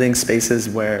holding spaces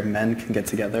where men can get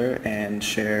together and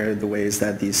share the ways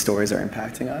that these stories are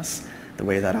impacting us, the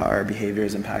way that our behavior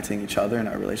is impacting each other and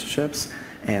our relationships,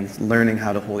 and learning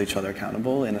how to hold each other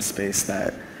accountable in a space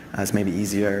that is maybe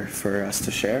easier for us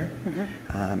to share,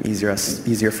 easier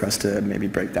for us to maybe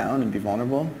break down and be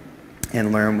vulnerable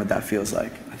and learn what that feels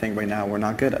like. I think right now we're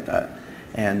not good at that.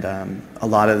 And a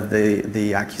lot of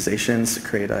the accusations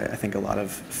create, I think, a lot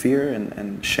of fear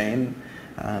and shame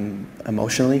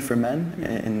emotionally for men,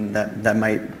 and that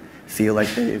might feel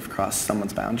like they've crossed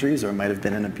someone's boundaries or might have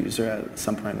been an abuser at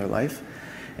some point in their life.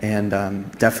 And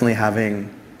definitely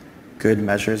having good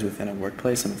measures within a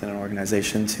workplace and within an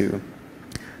organization to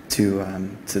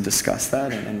discuss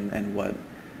that and what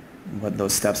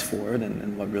those steps forward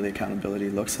and what really accountability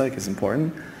looks like is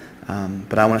important.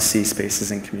 But I want to see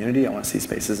spaces in community. I want to see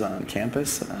spaces on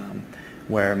campus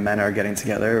where men are getting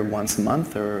together once a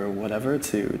month or whatever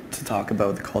to talk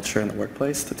about the culture in the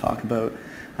workplace, to talk about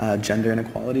gender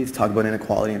inequality, to talk about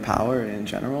inequality in power in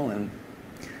general,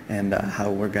 and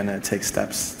how we're going to take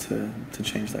steps to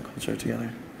change that culture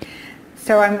together.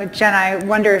 So Jen, I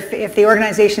wonder if the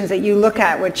organizations that you look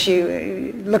at, which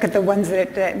you look at the ones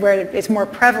where it's more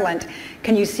prevalent,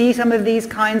 can you see some of these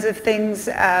kinds of things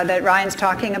that Ryan's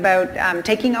talking about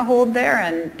taking a hold there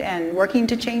and working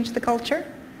to change the culture?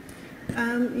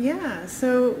 Yeah,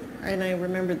 so, and I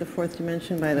remembered the fourth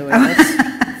dimension, by the way.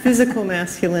 That's physical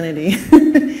masculinity.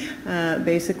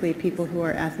 Basically people who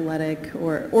are athletic,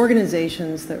 or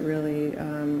organizations that really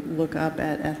look up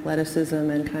at athleticism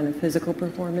and kind of physical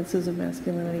performances of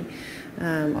masculinity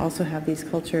also have these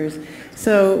cultures.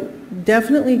 So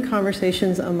definitely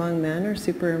conversations among men are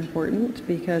super important,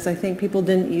 because I think people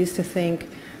didn't used to think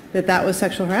that that was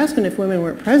sexual harassment if women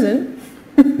weren't present.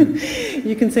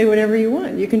 You can say whatever you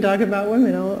want. You can talk about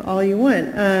women all you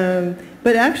want.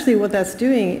 But actually what that's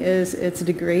doing is it's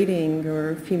degrading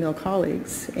your female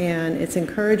colleagues, and it's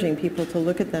encouraging people to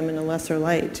look at them in a lesser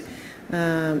light.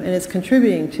 And it's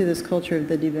contributing to this culture of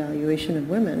the devaluation of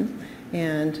women,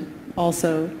 and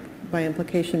also by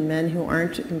implication men who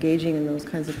aren't engaging in those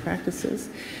kinds of practices.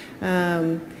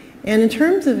 And in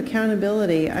terms of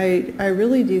accountability, I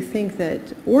really do think that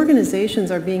organizations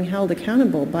are being held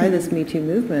accountable by this Me Too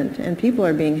movement, and people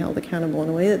are being held accountable in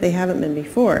a way that they haven't been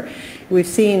before. We've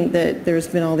seen that there's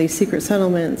been all these secret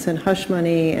settlements and hush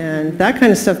money and that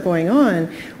kind of stuff going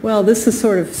on. Well, this has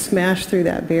sort of smashed through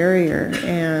that barrier,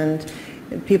 and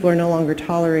people are no longer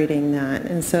tolerating that.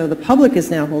 And so the public is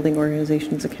now holding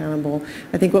organizations accountable.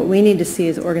 I think what we need to see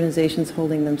is organizations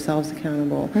holding themselves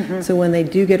accountable. So when they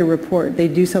do get a report, they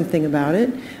do something about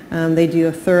it. They do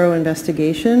a thorough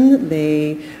investigation.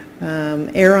 They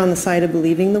err on the side of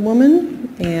believing the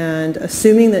woman and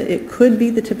assuming that it could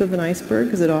be the tip of an iceberg,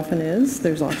 because it often is.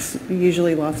 There's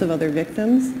usually lots of other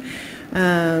victims.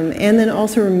 And then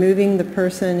also removing the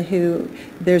person who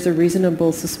there's a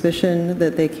reasonable suspicion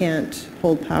that they can't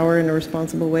hold power in a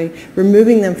responsible way,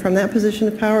 removing them from that position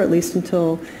of power, at least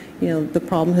until the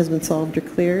problem has been solved or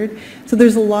cleared. So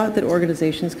there's a lot that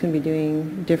organizations can be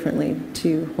doing differently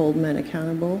to hold men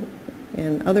accountable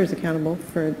and others accountable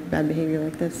for bad behavior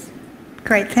like this.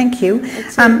 Great, thank you.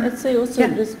 I'd say also,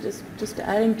 yeah. just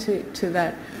adding to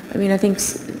that, I mean, I think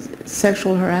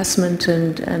sexual harassment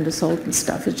and assault and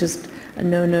stuff is just a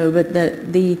no-no, but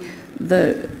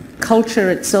the culture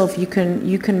itself, you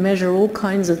can measure all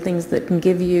kinds of things that can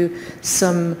give you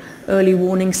some early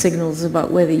warning signals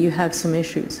about whether you have some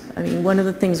issues. I mean, one of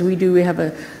the things we do, we have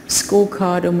a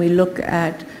scorecard, and we look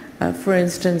at, for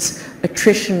instance,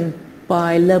 attrition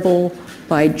by level,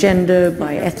 by gender,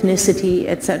 by ethnicity,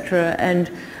 etc. And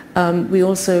we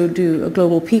also do a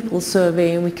global people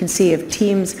survey, and we can see if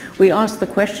teams, we ask the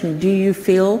question, do you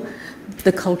feel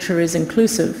the culture is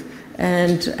inclusive?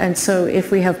 And so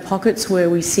if we have pockets where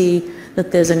we see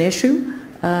that there's an issue,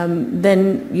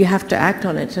 then you have to act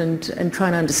on it and try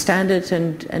and understand it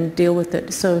and deal with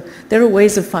it. So there are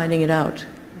ways of finding it out.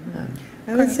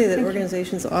 I would say that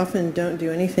organizations often don't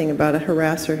do anything about a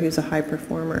harasser who's a high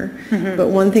performer. But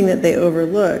one thing that they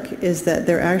overlook is that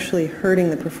they're actually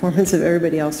hurting the performance of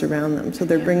everybody else around them. So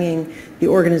they're bringing the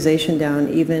organization down,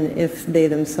 even if they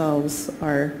themselves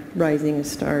are rising as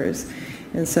stars.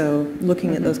 And so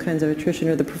looking at those kinds of attrition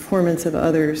or the performance of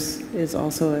others is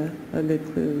also a good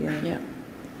clue, yeah.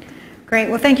 Great.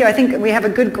 Well, thank you. I think we have a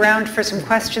good ground for some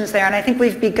questions there, and I think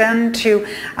we've begun to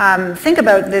think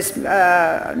about this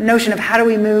notion of how do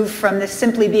we move from this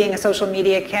simply being a social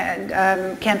media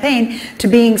campaign to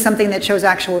being something that shows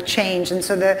actual change. And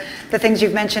so the things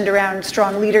you've mentioned around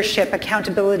strong leadership,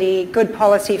 accountability, good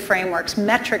policy frameworks,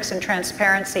 metrics, and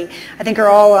transparency, I think are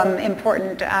all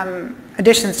important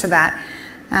additions to that.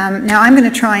 Now I'm going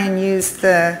to try and use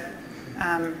the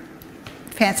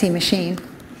fancy machine.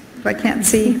 I can't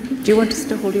see. Do you want us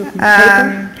to hold your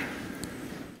paper?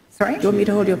 Sorry? Do you want me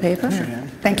to hold your paper? Sure.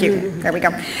 Thank you. There we go.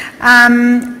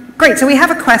 Great. So we have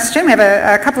a question. We have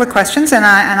a couple of questions, and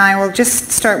I will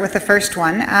just start with the first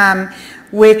one,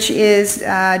 which is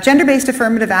gender-based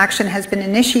affirmative action has been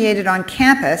initiated on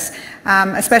campus,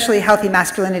 especially healthy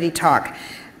masculinity talk.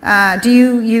 Do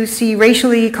you see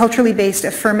racially, culturally based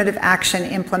affirmative action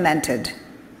implemented?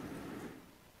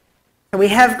 We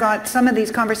have got some of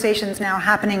these conversations now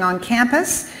happening on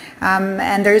campus,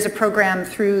 and there is a program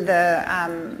through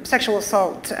the Sexual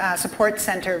Assault Support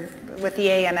Center with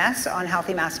the AMS on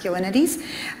healthy masculinities.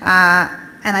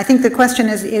 And I think the question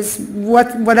is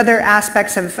what other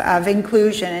aspects of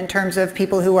inclusion in terms of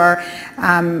people who are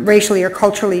racially or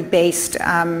culturally based,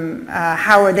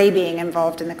 how are they being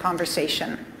involved in the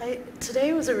conversation?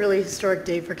 Today was a really historic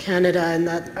day for Canada in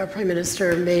that our Prime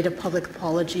Minister made a public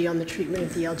apology on the treatment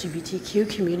of the LGBTQ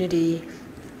community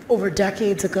over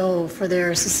decades ago for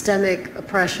their systemic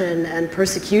oppression and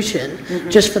persecution,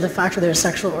 just for the fact of their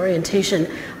sexual orientation.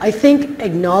 I think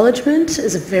acknowledgement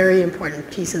is a very important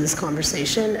piece of this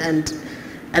conversation, and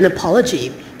an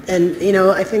apology. And you know,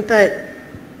 I think that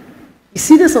you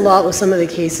see this a lot with some of the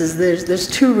cases. There's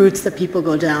two routes that people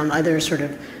go down, either sort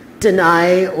of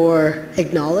deny or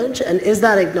acknowledge, and is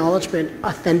that acknowledgement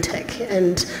authentic?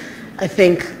 And I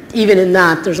think even in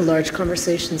that, there's a large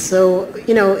conversation. So,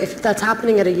 you know, if that's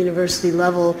happening at a university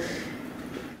level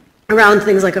around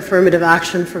things like affirmative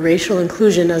action for racial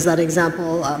inclusion, as that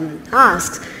example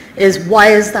asks, is why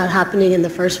is that happening in the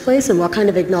first place, and what kind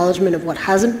of acknowledgement of what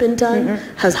hasn't been done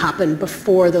has happened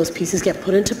before those pieces get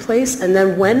put into place. And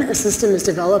then when a system is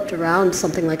developed around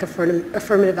something like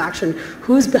affirmative action,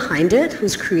 who's behind it,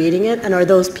 who's creating it, and are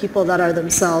those people that are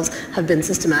themselves have been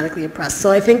systematically oppressed?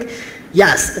 So I think,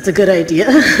 yes, it's a good idea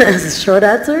as a short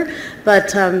answer,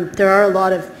 but there are a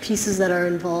lot of pieces that are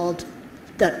involved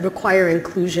that require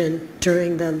inclusion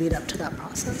during the lead up to that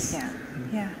process. Yeah.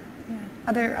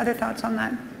 Other thoughts on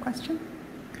that question?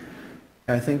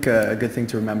 I think a good thing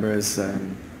to remember is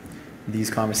these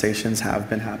conversations have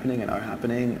been happening and are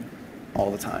happening all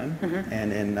the time,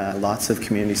 and in lots of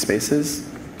community spaces.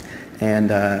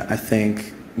 And I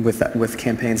think with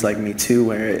campaigns like Me Too,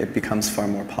 where it becomes far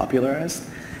more popularized,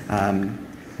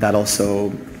 that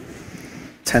also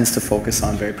tends to focus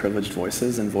on very privileged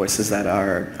voices and voices that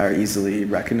are easily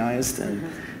recognized and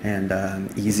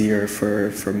easier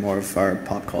for more of our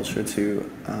pop culture to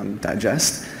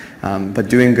digest. But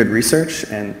doing good research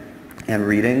and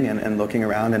reading and looking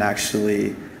around and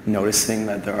actually noticing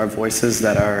that there are voices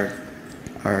that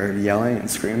are yelling and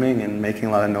screaming and making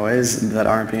a lot of noise that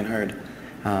aren't being heard,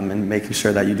 and making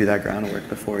sure that you do that groundwork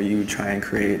before you try and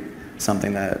create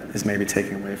something that is maybe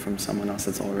taking away from someone else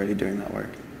that's already doing that work.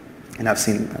 And I've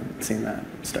seen that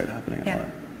start happening a lot.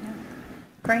 Yeah.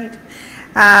 Great.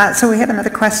 So we have another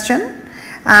question.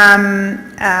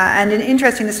 And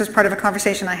interesting, this was part of a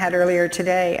conversation I had earlier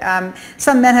today.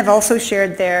 Some men have also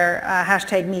shared their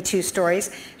hashtag #MeToo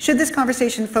stories. Should this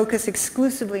conversation focus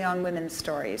exclusively on women's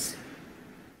stories?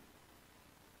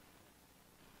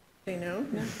 Say no.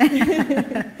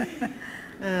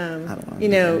 You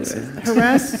know,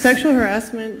 sexual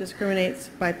harassment discriminates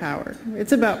by power.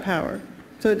 It's about power.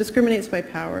 So it discriminates by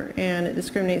power, and it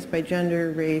discriminates by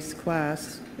gender, race,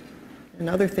 class, and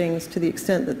other things to the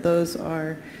extent that those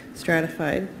are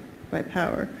stratified by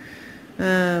power.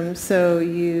 So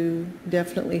you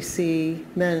definitely see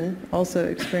men also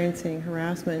experiencing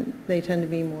harassment. They tend to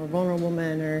be more vulnerable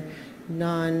men or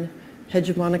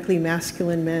non-hegemonically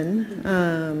masculine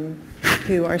men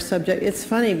who are subject. It's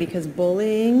funny because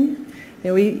bullying, you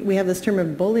know, we have this term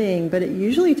of bullying, but it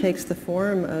usually takes the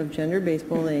form of gender-based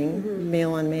bullying,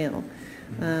 male on male.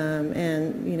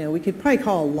 And, you know, we could probably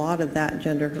call a lot of that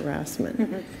gender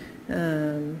harassment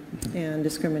and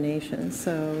discrimination.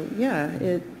 So, yeah,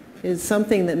 it is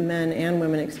something that men and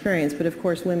women experience, but of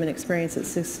course women experience it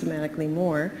systematically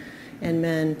more, and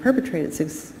men perpetrate it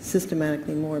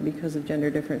systematically more because of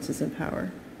gender differences in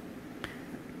power.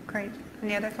 Great.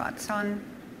 Any other thoughts on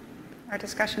our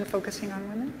discussion focusing on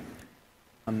women?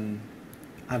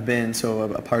 I've been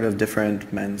a part of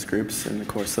different men's groups in the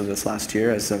course of this last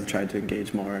year as I've tried to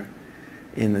engage more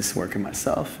in this work in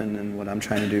myself and in what I'm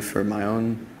trying to do for my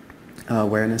own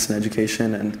awareness and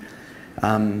education,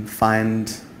 and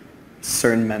find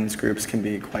certain men's groups can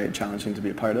be quite challenging to be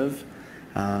a part of,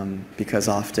 because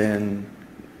often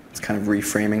it's kind of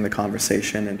reframing the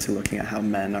conversation into looking at how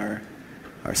men are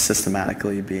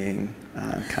systematically being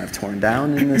kind of torn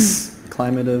down in this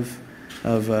climate of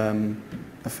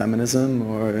feminism,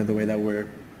 or the way that we're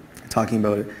talking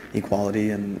about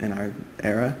equality in our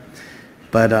era.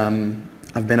 But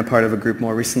I've been a part of a group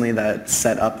more recently that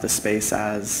set up the space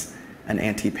as an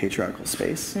anti-patriarchal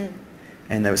space.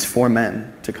 And there was 4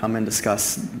 men to come and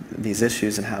discuss these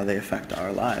issues and how they affect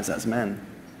our lives as men.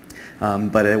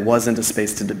 But it wasn't a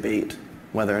space to debate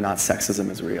whether or not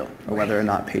sexism is real or whether or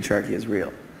not patriarchy is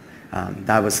real.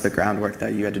 That was the groundwork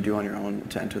that you had to do on your own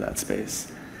to enter that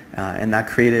space. And that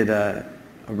created a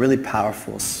really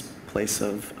powerful place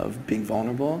of being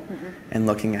vulnerable and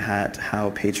looking at how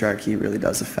patriarchy really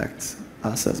does affect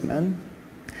us as men.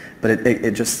 But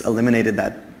it just eliminated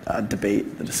that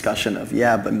debate, the discussion of,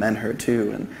 yeah, but men hurt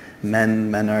too, and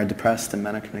men are depressed, and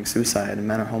men are committing suicide, and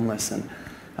men are homeless, and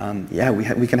yeah,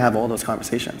 we can have all those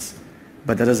conversations.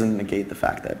 But that doesn't negate the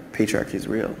fact that patriarchy is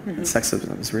real, and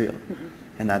sexism is real,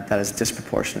 and that is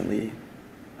disproportionately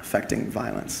affecting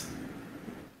violence.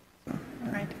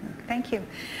 Right. Thank you.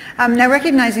 Now,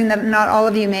 recognizing that not all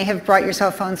of you may have brought your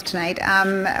cell phones tonight,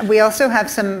 we also have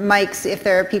some mics if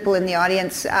there are people in the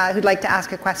audience who'd like to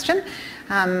ask a question.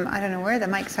 I don't know where the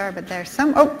mics are, but there's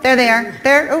some. Oh, there they are.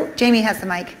 There. Oh, Jamie has the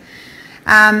mic.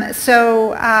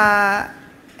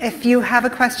 If you have a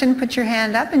question, put your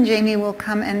hand up, and Jamie will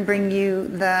come and bring you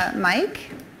the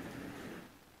mic.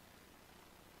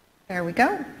 There we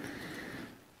go.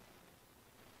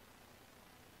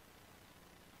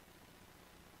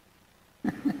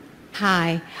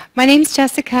 Hi, my name's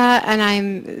Jessica, and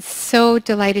I'm so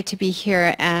delighted to be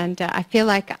here, and I feel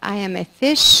like I am a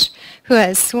fish who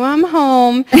has swum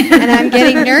home, and I'm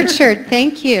getting nurtured.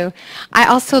 Thank you. I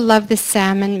also love the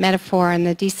salmon metaphor and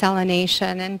the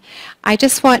desalination, and I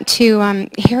just want to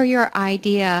hear your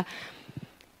idea.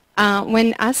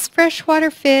 When us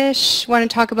freshwater fish want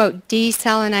to talk about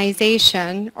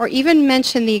desalinization, or even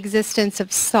mention the existence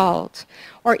of salt,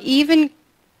 or even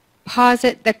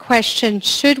posit the question,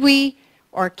 should we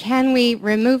or can we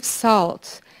remove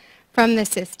salt from the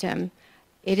system?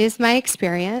 It is my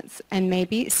experience, and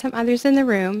maybe some others in the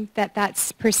room, that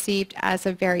that's perceived as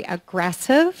a very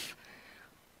aggressive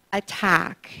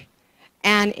attack.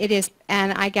 And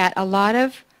I get a lot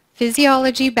of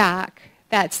physiology back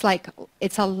that's like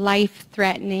it's a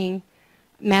life-threatening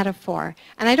metaphor.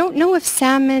 And I don't know if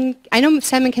salmon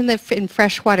can live in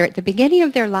fresh water at the beginning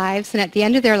of their lives and at the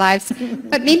end of their lives,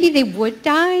 but maybe they would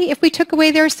die if we took away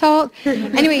their salt.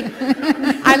 Anyway,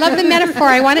 I love the metaphor.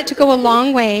 I want it to go a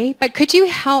long way, but could you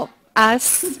help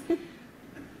us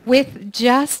with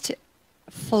just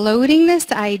floating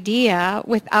this idea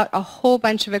without a whole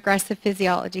bunch of aggressive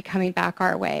physiology coming back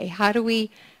our way? How do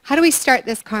we start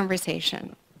this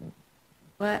conversation?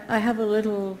 Well, I have a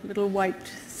little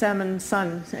white salmon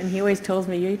son, and he always tells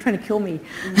me, "You're trying to kill me,"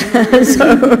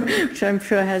 which I'm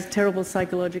sure has terrible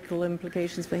psychological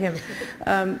implications for him.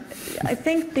 I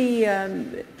think the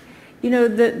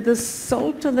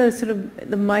salt are the sort of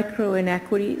the micro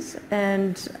inequities,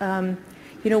 and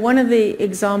one of the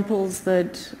examples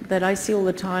that I see all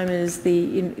the time is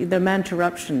the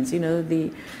man-interruptions.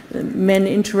 The men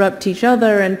interrupt each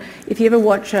other, and if you ever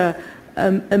watch a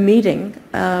meeting,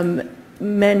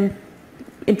 men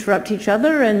interrupt each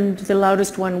other and the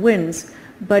loudest one wins.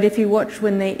 But if you watch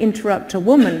when they interrupt a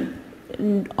woman,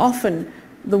 often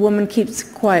the woman keeps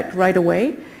quiet right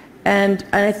away. And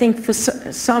I think for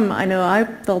some, I know I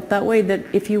felt that way, that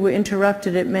if you were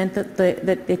interrupted, it meant that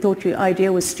they thought your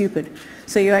idea was stupid.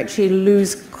 So you actually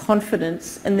lose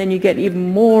confidence, and then you get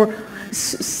even more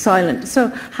silent.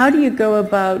 So how do you go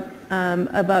about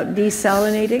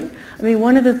desalinating? I mean,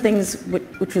 one of the things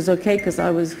which was okay because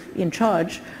I was in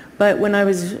charge, but when I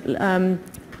was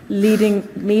leading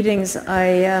meetings,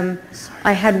 I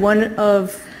had one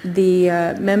of the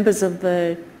members of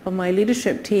my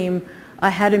leadership team. I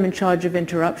had him in charge of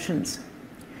interruptions,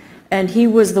 and he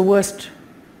was the worst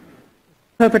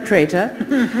perpetrator,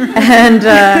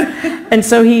 and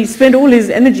so he spent all his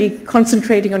energy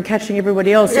concentrating on catching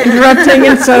everybody else interrupting,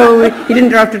 and so he didn't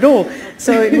interrupt at all.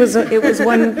 So it was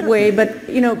one way,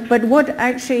 but what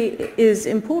actually is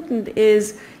important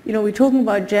is, we're talking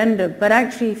about gender, but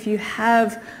actually if you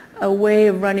have a way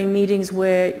of running meetings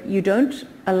where you don't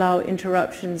allow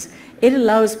interruptions, it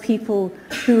allows people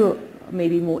who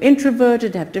maybe more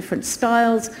introverted, have different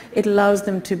styles, it allows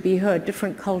them to be heard,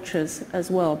 different cultures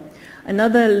as well.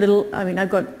 Another I've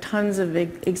got tons of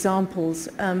examples,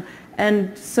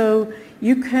 and so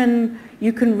you can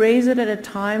raise it at a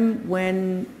time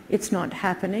when it's not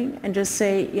happening, and just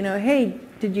say, hey,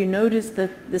 did you notice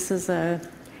that this is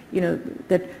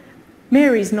that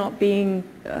Mary's not being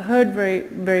heard very,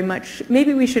 very much.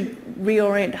 Maybe we should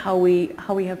reorient how we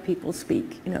have people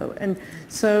speak, and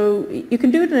so you can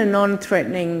do it in a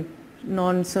non-threatening,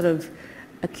 non-sort of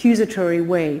accusatory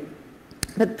way.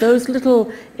 But those little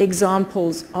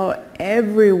examples are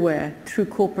everywhere through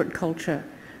corporate culture,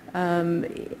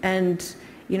 and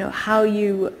how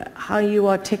you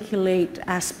articulate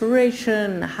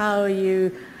aspiration, how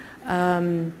you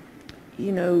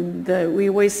we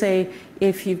always say,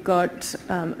 if you've got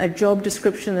a job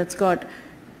description that's got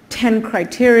 10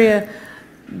 criteria,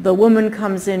 the woman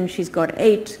comes in, she's got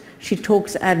 8, she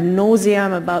talks ad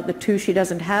nauseum about the 2 she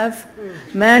doesn't have.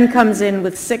 Man comes in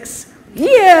with 6,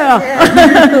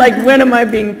 yeah, like when am I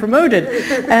being promoted?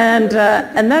 And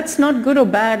that's not good or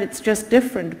bad, it's just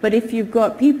different. But if you've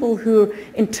got people who are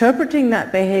interpreting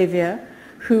that behavior,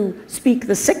 who speak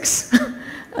the six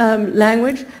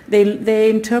language, they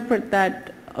interpret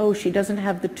that, oh, she doesn't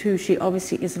have the two, she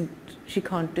obviously isn't, she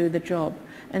can't do the job.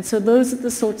 And so those are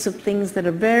the sorts of things that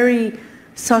are very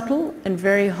subtle and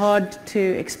very hard to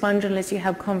expunge unless you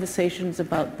have conversations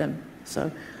about them. So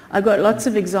I've got lots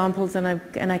of examples, and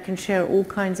I can share all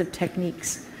kinds of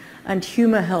techniques, and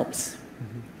humor helps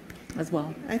as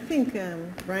well. I think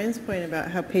Ryan's point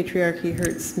about how patriarchy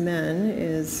hurts men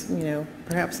is,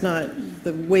 perhaps not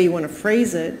the way you want to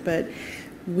phrase it, but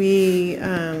we,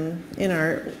 in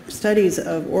our studies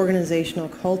of organizational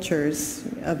cultures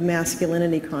of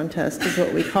masculinity contest is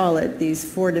what we call it, these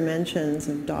 4 dimensions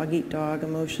of dog eat dog,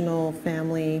 emotional,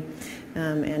 family,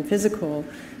 and physical.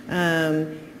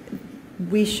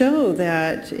 We show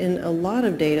that in a lot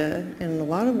of data and a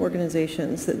lot of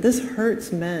organizations that this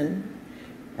hurts men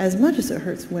as much as it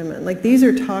hurts women. Like, these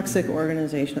are toxic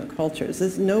organizational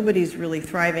cultures. Nobody's really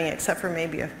thriving except for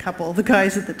maybe a couple of the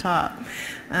guys at the top.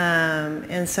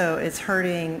 And so it's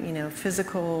hurting,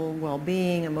 physical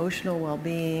well-being, emotional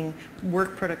well-being,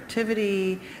 work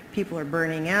productivity, people are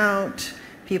burning out,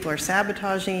 people are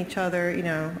sabotaging each other.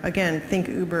 Again, think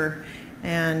Uber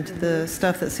and the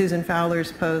stuff that Susan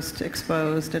Fowler's post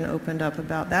exposed and opened up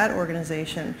about that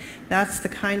organization. That's the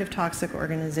kind of toxic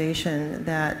organization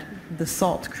that the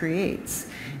SALT creates.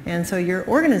 And so your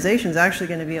organization is actually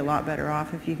going to be a lot better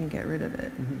off if you can get rid of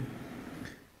it.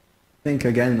 I think,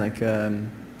 again, like,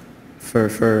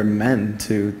 for men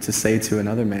to say to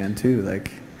another man too,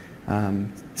 like,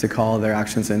 to call their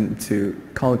actions and to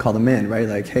call them in, right?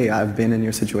 Like, hey, I've been in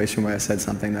your situation where I said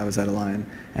something that was out of line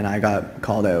and I got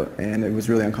called out and it was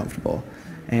really uncomfortable.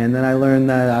 And then I learned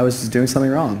that I was just doing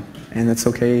something wrong, and it's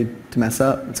okay to mess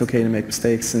up, it's okay to make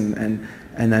mistakes, and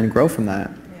then grow from that.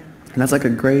 And that's like a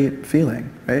great feeling,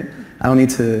 right? I don't need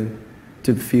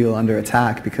to feel under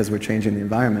attack because we're changing the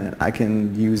environment. I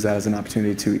can use that as an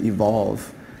opportunity to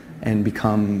evolve and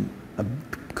become a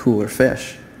cooler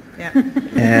fish. Yeah.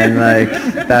 And like,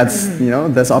 that's,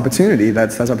 that's opportunity.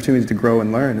 That's opportunity to grow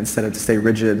and learn instead of to stay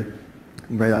rigid.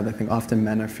 Right? I think often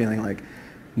men are feeling like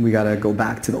we got to go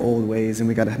back to the old ways and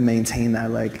we got to maintain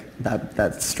that, like,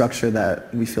 that structure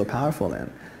that we feel powerful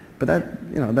in. But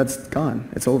that, that's gone.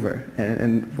 It's over,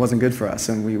 and wasn't good for us,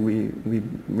 and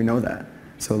we know that.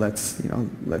 So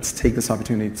let's take this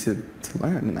opportunity to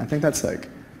learn. And I think that's, like,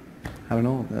 I don't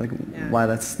know, like, why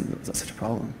that's such a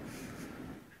problem.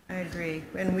 I agree,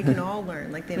 and we can all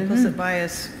learn. Like, the implicit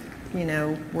bias,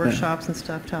 workshops and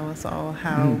stuff tell us all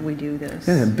how we do this.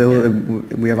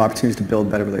 We have opportunities to build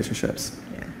better relationships.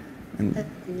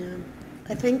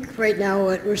 I think right now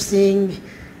what we're seeing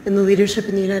in the leadership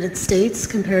in the United States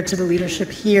compared to the leadership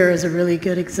here is a really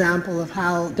good example of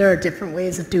how there are different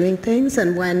ways of doing things,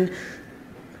 and when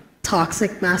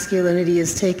toxic masculinity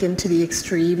is taken to the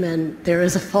extreme and there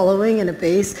is a following and a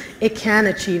base, it can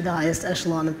achieve the highest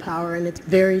echelon of power, and it's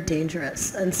very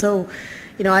dangerous. And so,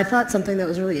 I thought something that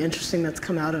was really interesting that's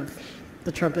come out of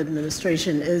the Trump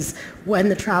administration is when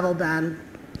the travel ban,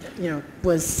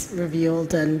 was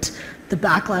revealed, and the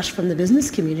backlash from the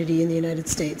business community in the United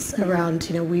States around,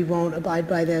 we won't abide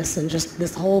by this, and just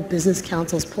this whole business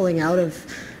council's pulling out of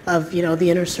the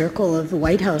inner circle of the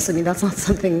White House. I mean, that's not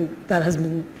something that has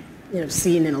been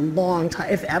seen in a long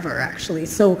time, if ever, actually.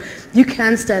 So you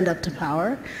can stand up to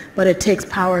power, but it takes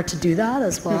power to do that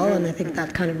as well. And I think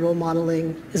that kind of role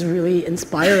modeling is really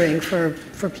inspiring for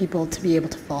people to be able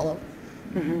to follow.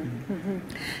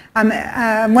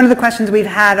 One of the questions we've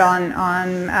had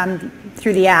on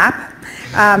through the app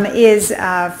is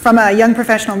from a young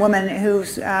professional woman who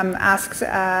asks,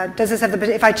 does this have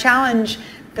if I challenge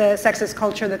the sexist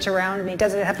culture that's around me,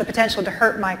 does it have the potential to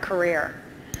hurt my career?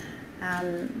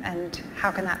 And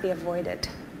how can that be avoided?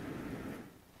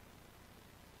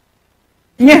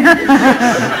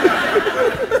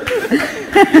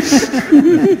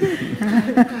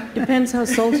 Depends how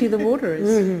salty the water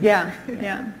is. Yeah.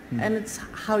 And it's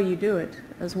how you do it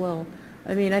as well.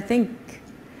 I mean, I think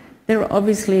there are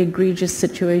obviously egregious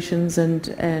situations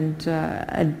and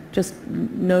just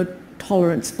no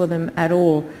tolerance for them at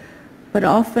all. But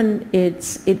often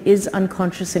it is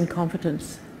unconscious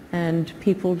incompetence, and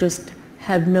people just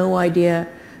have no idea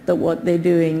that what they're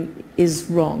doing is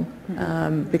wrong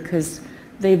because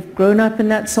they've grown up in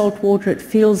that salt water. It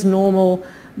feels normal.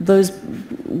 Those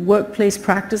workplace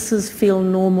practices feel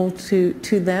normal to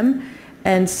them,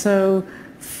 and so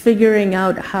figuring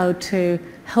out how to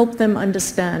help them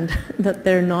understand that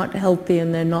they're not healthy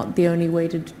and they're not the only way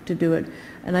to do it.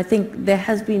 And I think there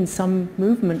has been some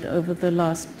movement over the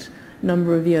last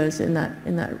number of years in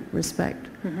that respect.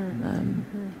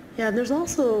 Yeah,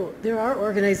 there are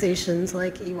organizations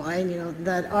like EY,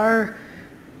 that are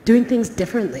doing things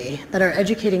differently, that are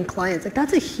educating clients. Like,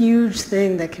 that's a huge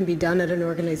thing that can be done at an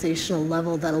organizational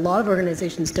level that a lot of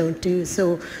organizations don't do.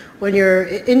 So when you're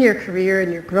in your career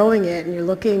and you're growing it and you're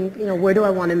looking, where do I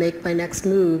want to make my next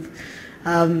move?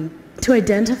 To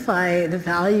identify the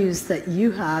values that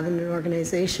you have in an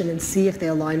organization and see if they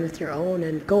align with your own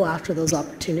and go after those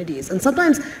opportunities. And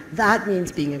sometimes that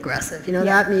means being aggressive.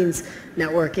 That means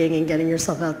networking and getting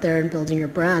yourself out there and building your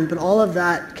brand. But all of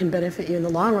that can benefit you in the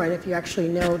long run if you actually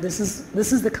know this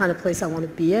is the kind of place I want to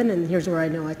be in, and here's where I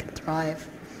know I can thrive.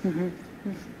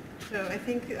 So I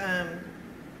think the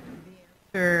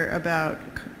answer about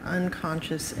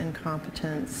unconscious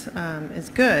incompetence is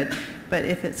good, but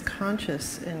if it's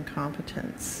conscious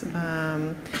incompetence,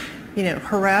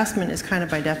 harassment is kind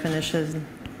of by definition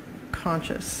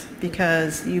conscious,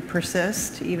 because you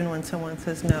persist even when someone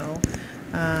says no.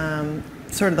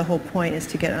 Sort of the whole point is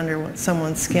to get under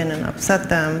someone's skin and upset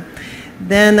them.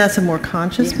 Then that's a more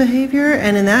conscious behavior,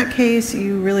 and in that case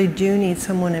you really do need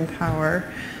someone in power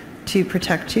to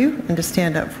protect you and to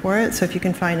stand up for it. So if you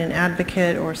can find an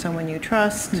advocate or someone you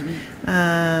trust,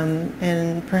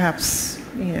 and perhaps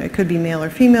it could be male or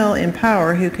female in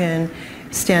power who can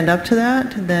stand up to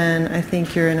that, then I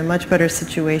think you're in a much better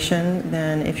situation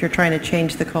than if you're trying to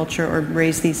change the culture or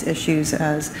raise these issues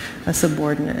as a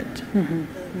subordinate.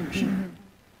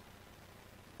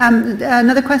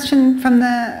 Another question from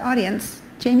the audience.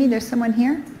 Jamie, there's someone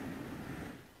here.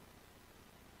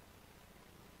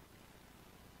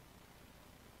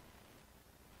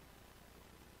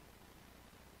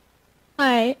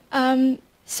 Hi.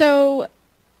 So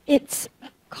it's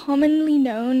commonly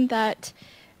known that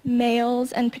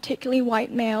males, and particularly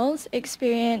white males,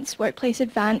 experience workplace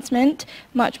advancement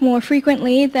much more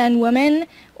frequently than women,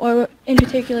 or in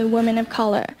particular women of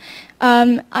color.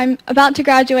 I'm about to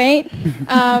graduate.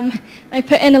 I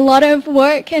put in a lot of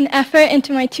work and effort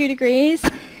into my 2 degrees,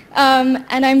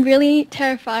 and I'm really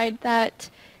terrified that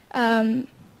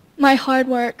my hard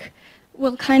work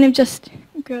will kind of just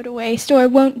go to waste, or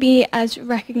won't be as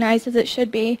recognized as it should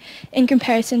be in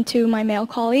comparison to my male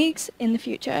colleagues in the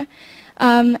future.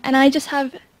 And I just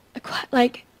have,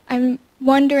 I'm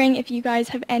wondering if you guys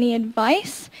have any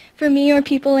advice for me or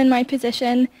people in my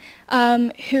position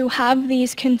who have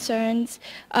these concerns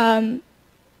in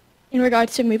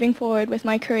regards to moving forward with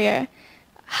my career.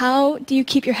 How do you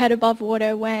keep your head above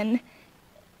water when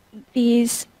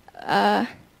these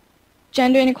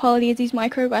gender inequalities, these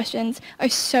microaggressions, are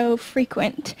so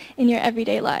frequent in your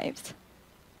everyday lives?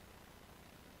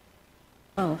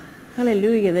 Oh,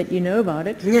 hallelujah that you know about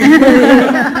it.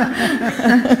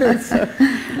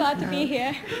 Glad to be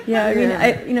here. Yeah, I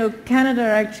mean, Canada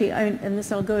actually, and this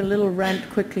I'll go a little rant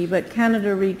quickly, but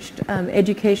Canada reached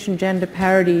education gender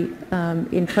parity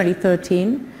in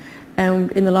 2013.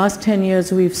 And in the last 10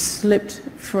 years, we've slipped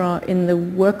in the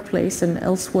workplace and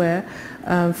elsewhere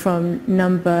from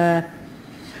number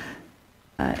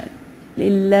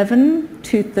 11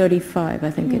 to 35, I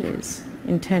think it is,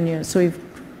 in 10 years. So we've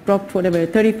dropped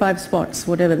 35 spots,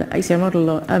 whatever.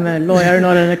 I'm a lawyer,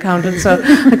 not an accountant, so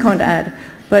I can't add.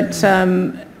 But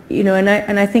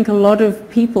and I think a lot of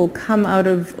people come out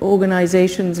of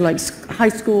organizations like high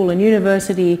school and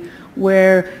university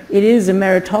where it is a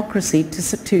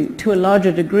meritocracy to a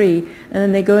larger degree,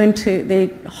 and then they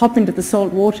hop into the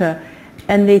salt water,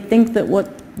 and they think that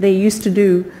what they used to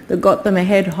do that got them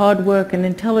ahead, hard work and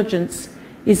intelligence,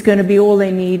 is going to be all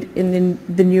they need in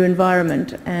the new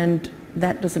environment, and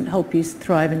that doesn't help you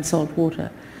thrive in salt water.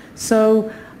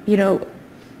 So,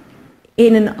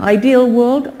 in an ideal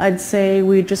world, I'd say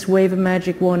we just wave a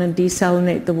magic wand and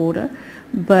desalinate the water,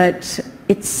 but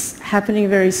it's happening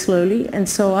very slowly, and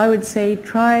so I would say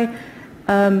try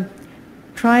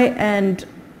and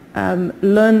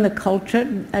learn the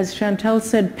culture. As Chantal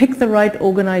said, pick the right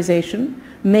organization,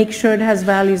 make sure it has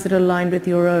values that are aligned with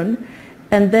your own,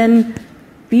 and then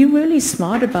be really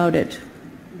smart about it.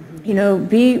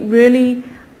 Be really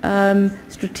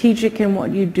strategic in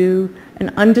what you do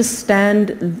and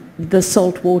understand the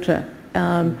salt water.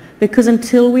 Because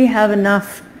until we have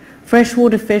enough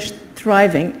freshwater fish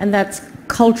thriving, and that's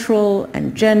cultural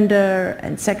and gender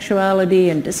and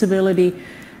sexuality and disability,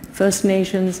 First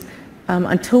Nations,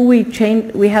 until we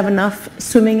have enough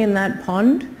swimming in that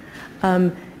pond,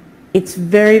 it's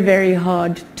very, very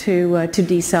hard to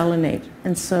desalinate.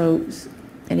 And so,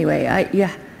 anyway,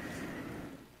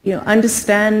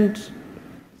 understand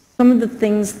some of the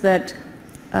things that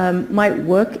might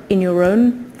work in your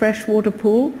own freshwater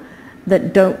pool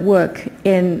that don't work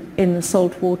in the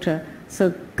salt water.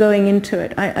 So going into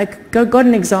it. I got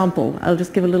an example. I'll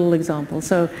just give a little example.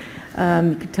 So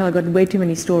you can tell I've got way too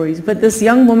many stories. But this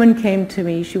young woman came to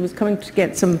me. She was coming to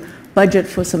get some budget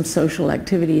for some social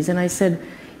activities. And I said,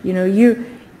 you know,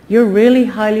 you're really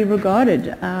highly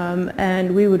regarded,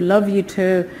 and we would love you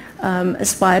to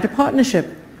aspire to partnership.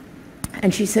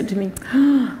 And she said to me,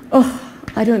 oh,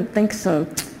 I don't think so.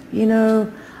 You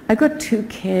know, I got 2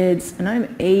 kids, and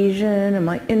I'm Asian, and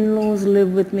my in-laws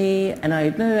live with me,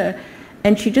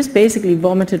 and she just basically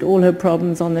vomited all her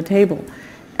problems on the table.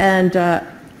 And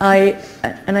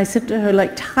I said to her,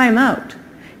 like, time out.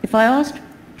 If I asked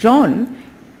John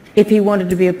if he wanted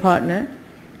to be a partner,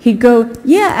 he'd go,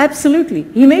 yeah, absolutely.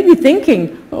 He may be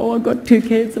thinking, oh, I've got 2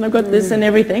 kids and I've got this and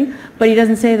everything, but he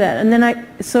doesn't say that. And then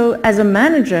so as a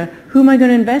manager, who am I going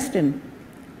to invest in?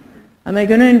 Am I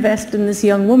going to invest in this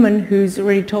young woman who's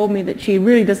already told me that she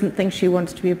really doesn't think she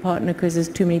wants to be a partner because there's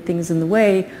too many things in the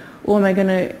way, or am I going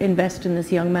to invest in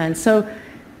this young man? So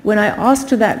when I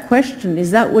asked her that question, is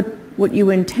that what you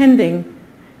were intending?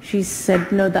 She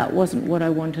said, no, that wasn't what I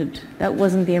wanted. That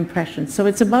wasn't the impression. So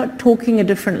it's about talking a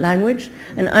different language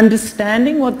and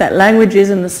understanding what that language is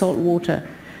in the salt water.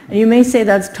 And you may say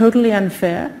that's totally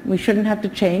unfair. We shouldn't have to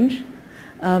change.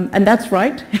 And that's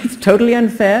right. It's totally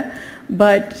unfair.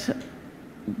 But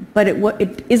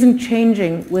it isn't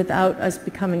changing without us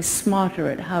becoming smarter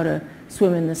at how to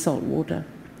swim in the salt water.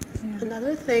 Yeah.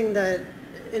 Another thing that,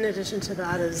 in addition to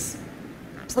that, is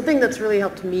something that's really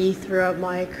helped me throughout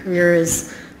my career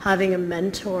is having a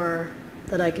mentor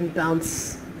that I can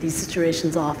bounce these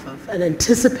situations off of and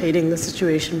anticipating the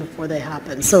situation before they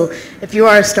happen. So if you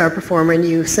are a star performer and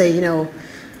you say, you know,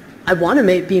 I want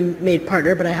to be made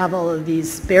partner, but I have all of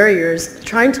these barriers,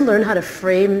 trying to learn how to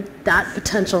frame that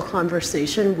potential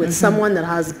conversation with someone that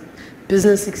has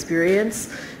business experience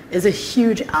is a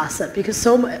huge asset, because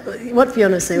what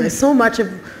Fiona's saying is so much of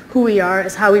who we are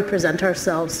is how we present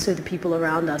ourselves to the people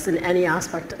around us in any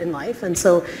aspect in life. And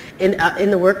so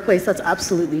in the workplace, that's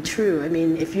absolutely true. I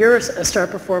mean, if you're a star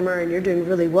performer and you're doing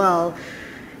really well,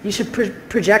 you should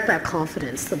project that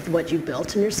confidence of what you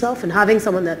built in yourself, and having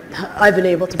someone that I've been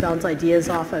able to bounce ideas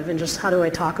off of, and just how do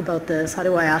I talk about this, how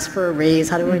do I ask for a raise,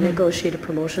 how do I negotiate a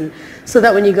promotion, so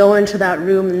that when you go into that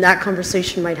room and that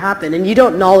conversation might happen, and you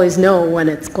don't always know when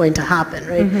it's going to happen,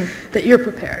 right, that you're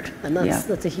prepared, and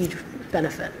that's a huge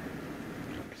benefit.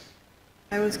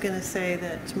 I was going to say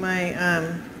that my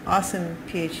awesome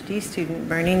PhD student,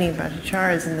 Barnini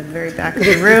Bhattacharya, is in the very back of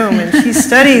the room, and she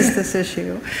studies this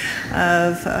issue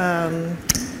of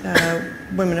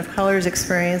women of color's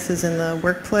experiences in the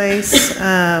workplace.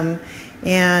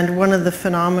 And one of the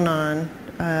phenomenon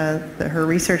that her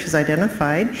research has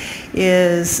identified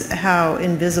is how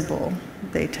invisible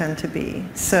they tend to be.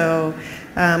 So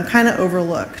kind of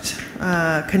overlooked,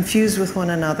 confused with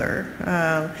one another.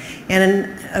 And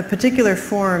in a particular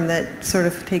form that sort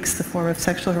of takes the form of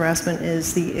sexual harassment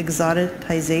is the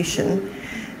exoticization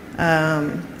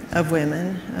of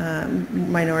women,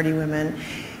 minority women.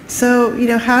 So, you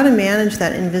know, how to manage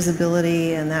that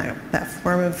invisibility and that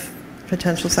form of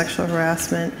potential sexual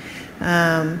harassment,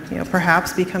 you know,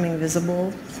 perhaps becoming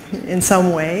visible in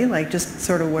some way, like just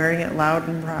sort of wearing it loud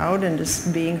and proud and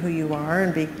just being who you are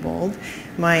and being bold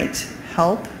might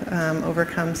help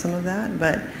overcome some of that.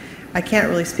 But I can't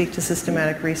really speak to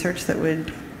systematic research that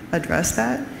would address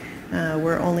that.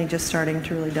 We're only just starting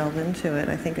to really delve into it,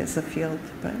 I think, as a field.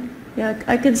 But yeah,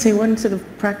 I could say one sort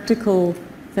of practical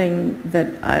thing that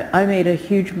I made a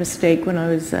huge mistake when I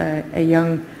was a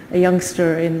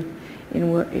youngster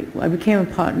I became a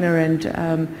partner, and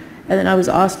then I was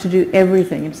asked to do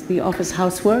everything. It's the office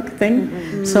housework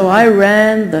thing. So I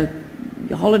ran the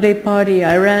holiday party.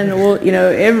 I ran all, you know,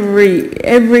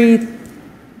 every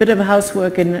bit of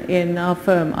housework in our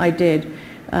firm. I did,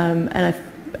 and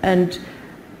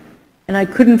I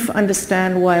couldn't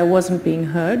understand why I wasn't being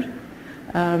heard.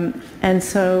 And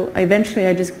so eventually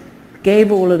I just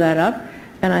gave all of that up,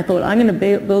 and I thought, I'm going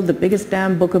to build the biggest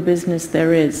damn book of business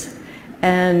there is.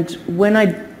 And when I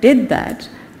did that,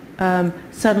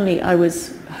 suddenly I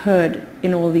was heard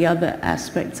in all the other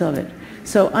aspects of it.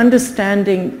 So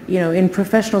understanding, you know, in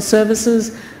professional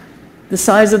services, the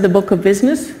size of the book of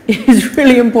business is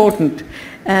really important.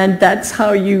 And that's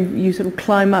how you sort of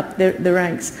climb up the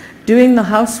ranks. Doing the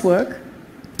housework,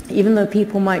 even though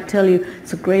people might tell you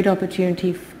it's a great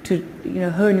opportunity to, you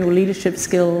know, hone your leadership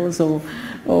skills or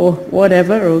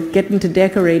whatever, or get into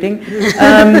decorating.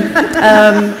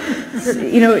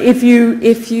 You know, if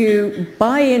you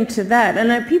buy into that,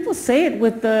 and people say it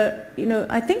with the, you know,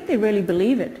 I think they really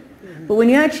believe it. But when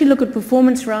you actually look at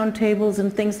performance roundtables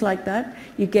and things like that,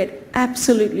 you get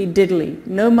absolutely diddly.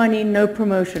 No money, no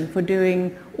promotion for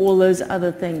doing all those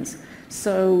other things.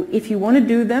 So if you want to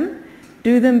do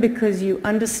them because you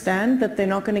understand that they're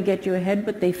not going to get you ahead,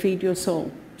 but they feed your soul.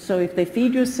 So if they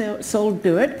feed your soul,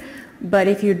 do it. But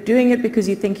if you're doing it because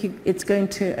you think it's going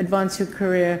to advance your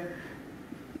career,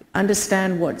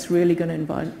 understand what's really going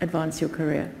to advance your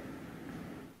career.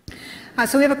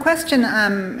 So we have a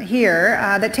question here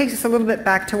that takes us a little bit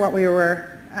back to what we were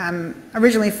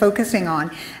originally focusing on.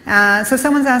 So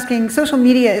someone's asking, social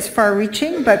media is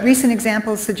far-reaching, but recent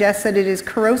examples suggest that it is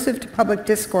corrosive to public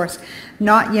discourse,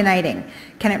 not uniting.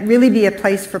 Can it really be a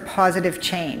place for positive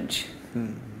change?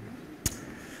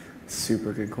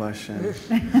 Super good question.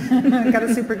 Got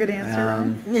a super good answer,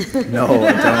 Ron? No,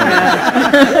 I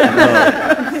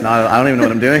don't. No, I don't even know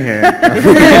what I'm doing here.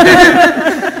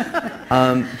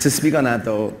 To speak on that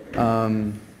though,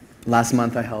 last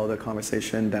month I held a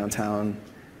conversation downtown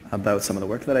about some of the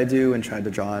work that I do and tried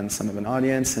to draw in some of an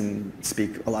audience and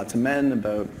speak a lot to men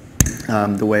about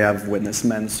the way I've witnessed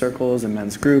men's circles and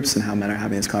men's groups and how men are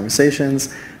having these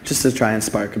conversations, just to try and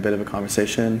spark a bit of a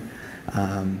conversation.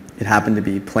 It happened to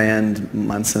be planned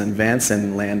months in advance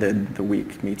and landed the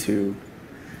week Me Too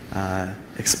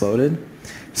exploded.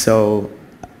 So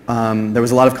there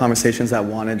was a lot of conversations that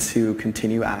wanted to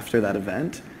continue after that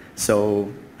event.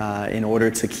 So in order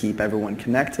to keep everyone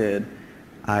connected,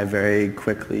 I very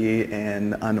quickly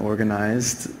and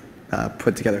unorganized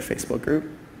put together a Facebook group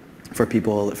for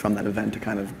people from that event to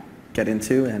kind of get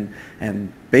into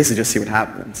and basically just see what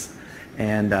happens.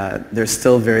 And there's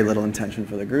still very little intention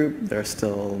for the group. There's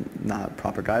still not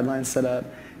proper guidelines set up,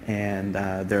 and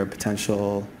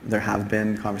there have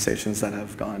been conversations that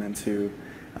have gone into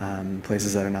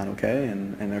places that are not okay,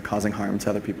 and they're causing harm to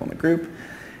other people in the group.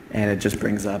 And it just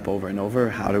brings up over and over,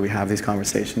 how do we have these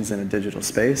conversations in a digital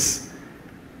space?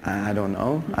 I don't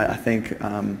know. I think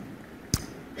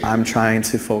I'm trying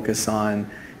to focus on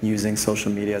using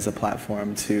social media as a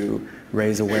platform to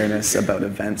raise awareness about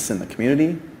events in the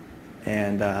community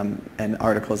and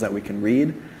articles that we can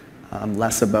read,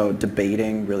 less about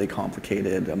debating really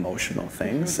complicated emotional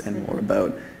things and more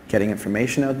about getting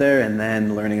information out there and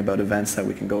then learning about events that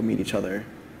we can go meet each other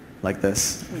like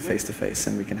this face to face,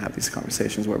 and we can have these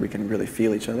conversations where we can really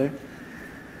feel each other.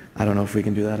 I don't know if we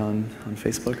can do that on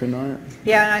Facebook or not.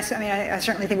 Yeah, and I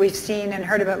certainly think we've seen and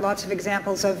heard about lots of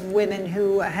examples of women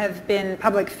who have been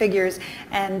public figures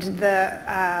and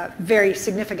the very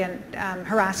significant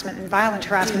harassment and violent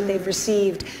harassment they've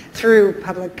received through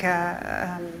public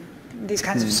these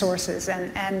kinds of sources.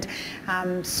 And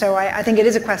so I think it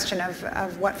is a question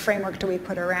of what framework do we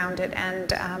put around it,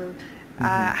 and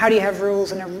how do you have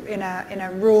rules in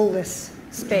a ruleless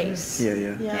space?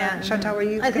 Yeah. Chantal, were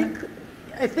you?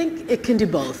 I think it can do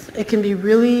both. It can be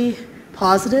really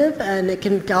positive and it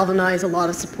can galvanize a lot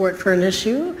of support for an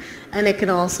issue, and it can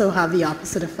also have the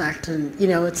opposite effect. And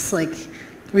it's like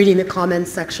reading the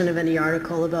comments section of any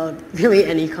article about really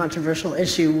any controversial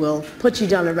issue will put you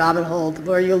down a rabbit hole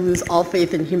where you'll lose all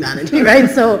faith in humanity, right?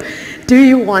 So do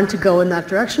you want to go in that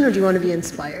direction, or do you want to be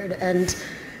inspired? And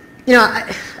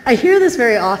I hear this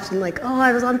very often, like, oh,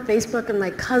 I was on Facebook and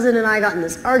my cousin and I got in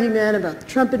this argument about the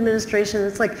Trump administration.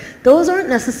 It's like, those aren't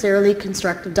necessarily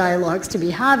constructive dialogues to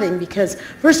be having, because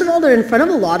first of all, they're in front of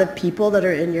a lot of people that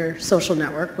are in your social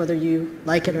network, whether you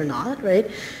like it or not,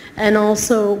 right? And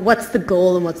also, what's the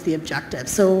goal and what's the objective?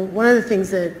 So one of the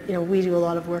things that we do a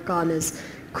lot of work on is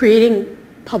creating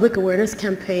public awareness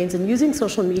campaigns and using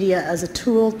social media as a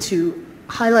tool to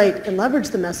highlight and leverage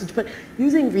the message, but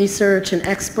using research and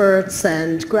experts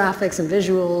and graphics and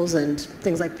visuals and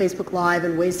things like Facebook Live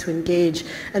and ways to engage.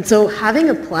 And so having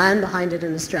a plan behind it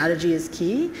and a strategy is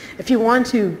key. If you want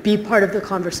to be part of the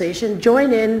conversation,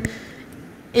 join in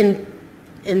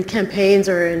campaigns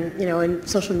or in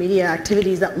social media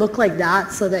activities that look like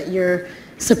that, so that you're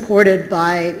supported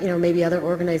by maybe other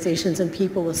organizations and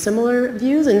people with similar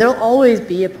views. And there'll always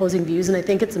be opposing views, and I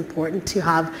think it's important to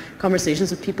have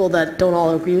conversations with people that don't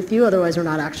all agree with you, otherwise we're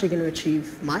not actually going to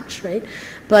achieve much, right?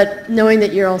 But knowing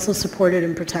that you're also supported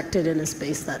and protected in a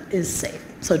space that is safe,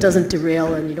 so it doesn't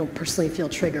derail and you don't personally feel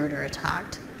triggered or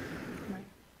attacked.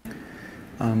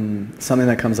 Something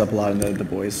that comes up a lot in the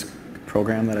boys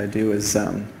program that I do is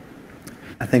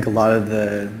I think a lot of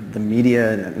the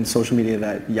media and social media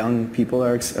that young people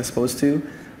are exposed to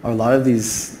are a lot of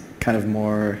these kind of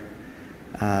more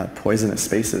poisonous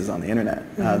spaces on the internet.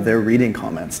 They're reading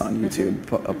comments on YouTube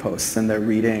posts, and they're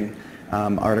reading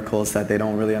articles that they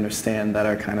don't really understand, that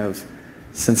are kind of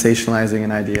sensationalizing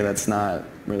an idea that's not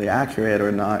really accurate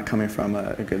or not coming from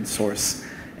a good source,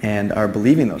 and are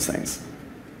believing those things.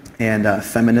 And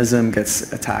feminism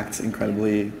gets attacked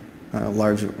incredibly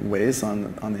large ways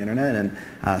on the internet,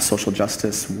 and social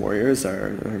justice warriors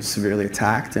are severely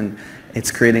attacked, and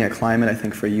it's creating a climate, I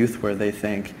think, for youth where they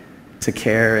think to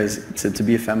care is, to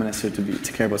be a feminist or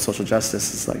to care about social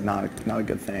justice is like not a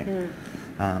good thing.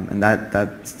 And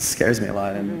that scares me a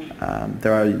lot. And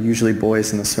there are usually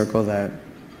boys in the circle that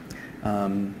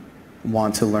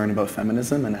want to learn about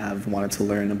feminism and have wanted to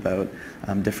learn about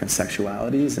different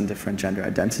sexualities and different gender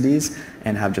identities,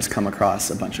 and have just come across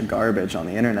a bunch of garbage on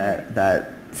the internet that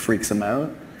freaks them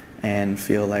out and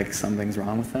feel like something's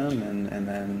wrong with them, and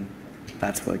then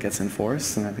that's what gets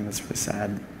enforced, and I think that's really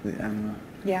sad.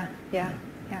 Yeah.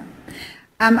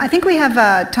 I think we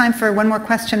have time for one more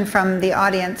question from the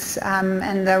audience,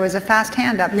 and there was a fast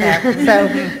hand up there, so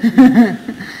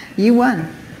you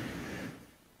won.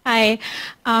 Hi,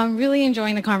 really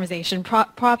enjoying the conversation.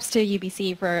 Props to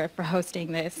UBC for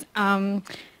hosting this. My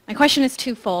question is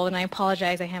twofold, and I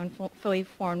apologize I haven't fully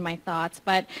formed my thoughts,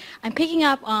 but I'm picking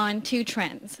up on two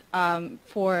trends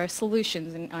for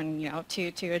solutions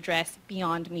to address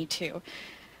beyond Me Too.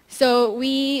 So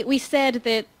we said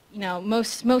that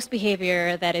most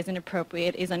behavior that is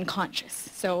inappropriate is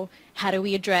unconscious. So how do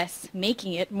we address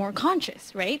making it more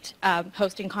conscious, right?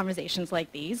 Hosting conversations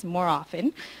like these more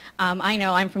often. I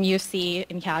know I'm from UC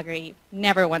in Calgary,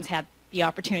 never once had the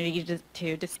opportunity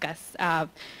to discuss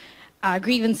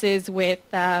grievances with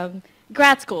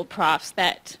grad school profs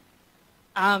that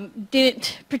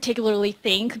didn't particularly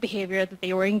think behavior that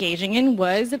they were engaging in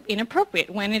was inappropriate,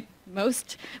 when it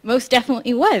most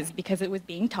definitely was, because it was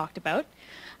being talked about.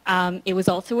 It was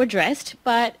also addressed,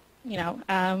 but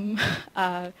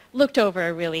looked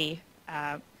over really.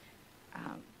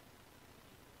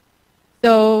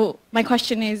 So my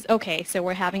question is, okay, so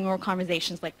we're having more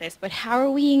conversations like this, but how are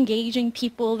we engaging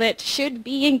people that should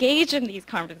be engaged in these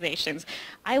conversations?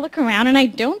 I look around and I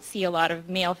don't see a lot of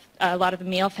the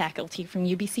male faculty from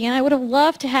UBC, and I would have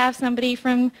loved to have somebody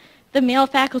from the male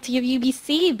faculty of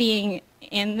UBC being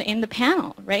in the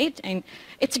panel, right? And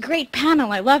it's a great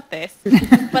panel, I love this,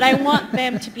 but I want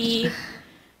them to be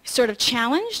sort of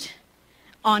challenged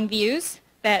on views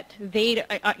that they,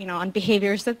 on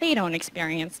behaviors that they don't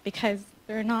experience, because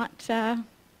they're not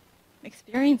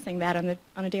experiencing that on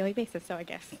a daily basis. So I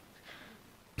guess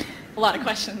a lot of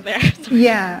questions there.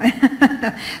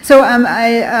 Yeah. So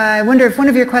I wonder if one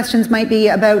of your questions might be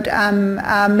about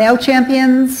male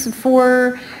champions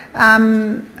for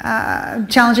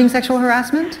challenging sexual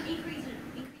harassment.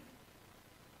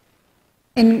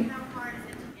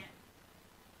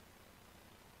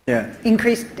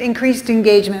 Increased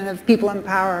engagement of people in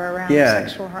power around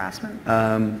sexual harassment.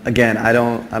 Again, I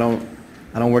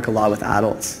don't work a lot with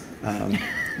adults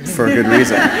for a good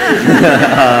reason.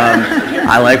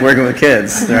 I like working with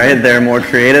kids, right? They're more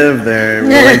creative, they're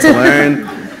willing to learn.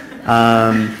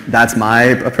 That's my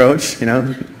approach,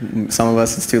 Some of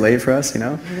us, it's too late for us,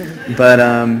 But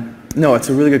no, it's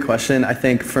a really good question. I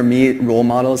think for me, role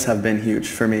models have been huge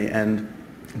for me, and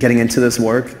getting into this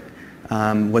work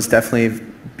was definitely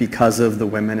because of the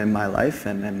women in my life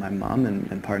and my mom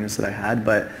and partners that I had.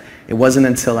 But it wasn't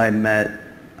until I met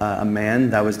a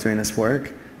man that was doing this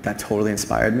work that totally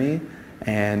inspired me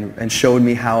and showed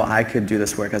me how I could do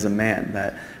this work as a man,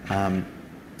 that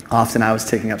often I was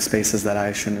taking up spaces that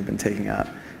I shouldn't have been taking up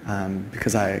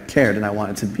because I cared and I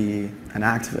wanted to be an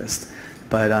activist.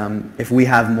 But if we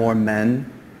have more men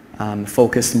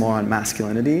focused more on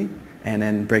masculinity and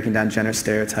then breaking down gender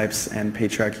stereotypes and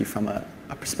patriarchy from a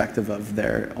perspective of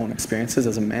their own experiences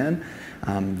as a man,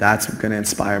 that's going to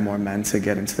inspire more men to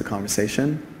get into the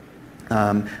conversation.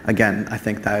 Again, I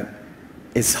think that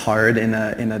it's hard in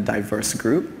a diverse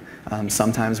group.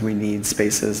 Sometimes we need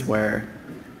spaces where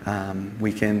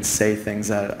we can say things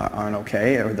that aren't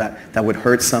okay or that would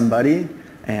hurt somebody,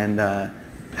 and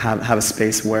have a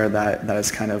space where that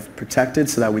is kind of protected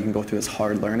so that we can go through this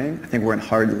hard learning. I think we're in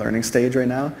hard learning stage right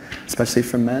now, especially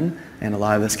for men, and a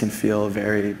lot of this can feel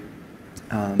very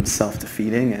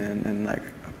self-defeating and like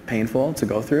painful to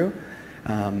go through.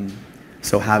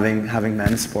 So having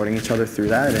men supporting each other through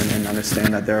that and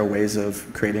understand that there are ways of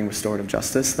creating restorative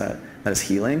justice that is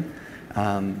healing.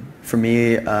 For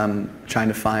me, trying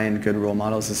to find good role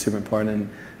models is super important,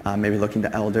 and maybe looking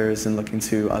to elders and looking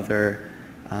to other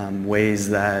ways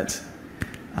that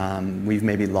we've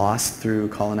maybe lost through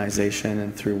colonization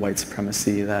and through white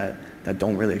supremacy that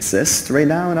don't really exist right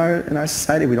now in our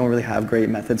society. We don't really have great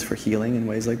methods for healing in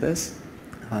ways like this.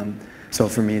 So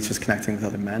for me, it's just connecting with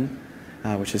other men,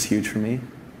 which is huge for me,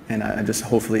 and I'm just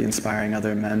hopefully inspiring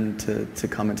other men to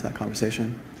come into that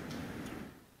conversation.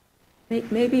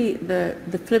 Maybe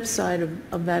the flip side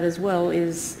of that as well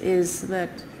is that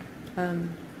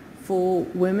for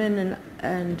women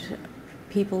and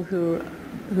people who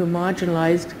are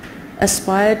marginalized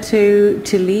aspire to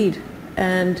lead,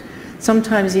 and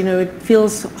sometimes, you know, it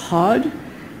feels hard,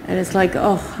 and it's like,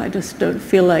 oh, I just don't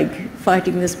feel like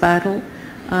fighting this battle.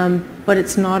 But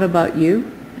it's not about you,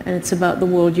 and it's about the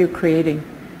world you're creating.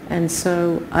 And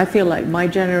so I feel like my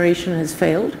generation has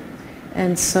failed.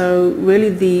 And so really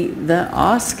the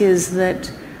ask is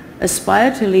that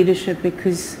aspire to leadership,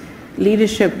 because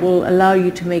leadership will allow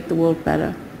you to make the world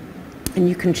better, and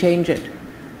you can change it.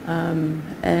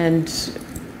 And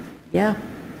yeah,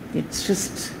 it's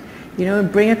just, you know,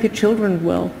 bring up your children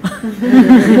well.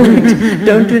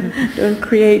 don't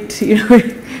create, you know,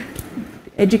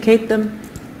 educate them,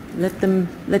 let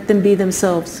them be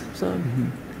themselves. So.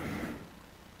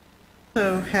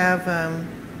 So have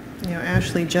you know,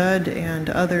 Ashley Judd and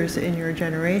others in your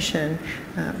generation,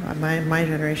 my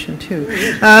generation too,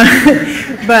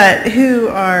 but who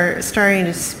are starting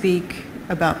to speak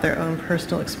about their own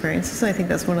personal experiences. I think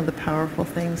that's one of the powerful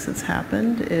things that's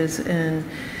happened, is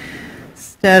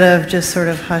instead of just sort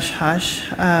of hush-hush,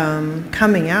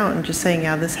 coming out and just saying,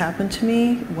 yeah, this happened to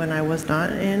me when I was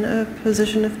not in a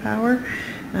position of power,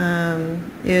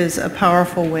 is a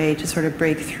powerful way to sort of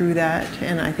break through that.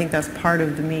 And I think that's part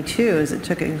of the Me Too, is it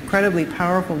took incredibly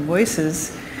powerful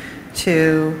voices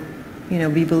to, you know,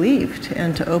 be believed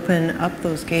and to open up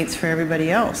those gates for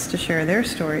everybody else to share their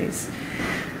stories.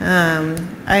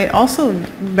 I also,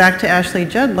 back to Ashley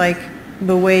Judd, like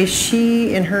the way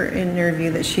she, in her interview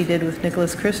that she did with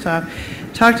Nicholas Kristof,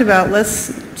 talked about,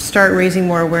 let's start raising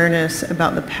more awareness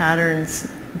about the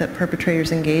patterns that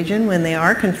perpetrators engage in when they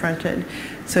are confronted.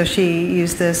 So she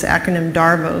used this acronym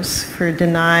DARVOS for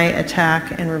deny,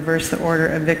 attack, and reverse the order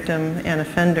of victim and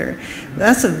offender.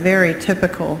 That's a very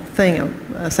typical thing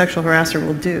a sexual harasser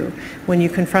will do when you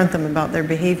confront them about their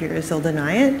behavior, is they'll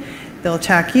deny it, they'll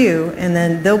attack you, and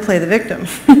then they'll play the victim.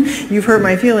 You've hurt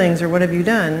my feelings, or what have you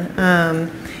done?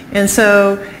 And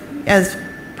so as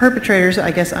perpetrators,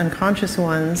 I guess unconscious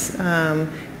ones,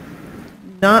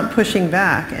 not pushing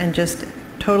back and just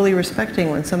totally respecting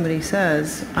when somebody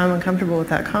says, I'm uncomfortable with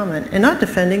that comment, and not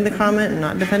defending the comment and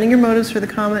not defending your motives for the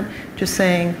comment, just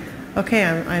saying, okay,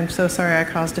 I'm so sorry I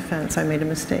caused offense, I made a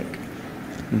mistake.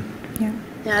 Yeah.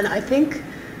 And I think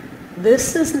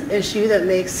this is an issue that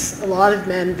makes a lot of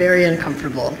men very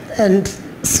uncomfortable. And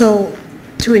so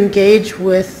to engage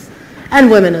with, and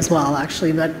women as well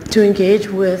actually, but to engage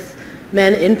with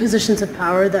men in positions of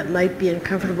power that might be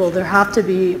uncomfortable, there have to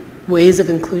be ways of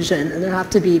inclusion, and there have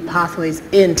to be pathways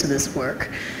into this work.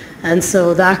 And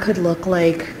so that could look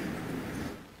like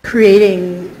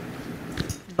creating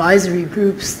advisory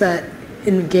groups that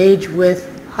engage with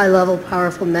high-level,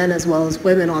 powerful men as well as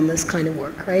women on this kind of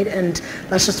work, right? And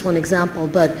that's just one example,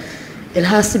 but it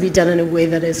has to be done in a way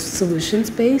that is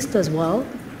solutions-based as well.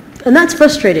 And that's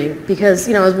frustrating because,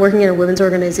 you know, I was working in a women's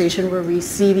organization where we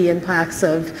see the impacts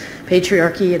of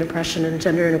patriarchy and oppression and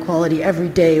gender inequality every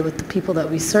day with the people that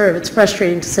we serve. It's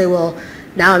frustrating to say, well,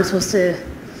 now I'm supposed to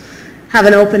have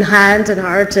an open hand and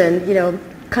heart and, you know,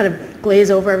 kind of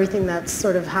glaze over everything that's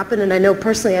sort of happened. And I know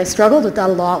personally I struggled with that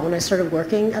a lot when I started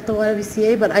working at the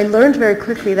YWCA, but I learned very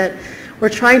quickly that we're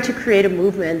trying to create a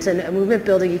movement, and a movement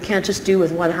building you can't just do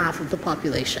with one half of the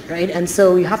population, right? And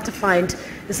so you have to find,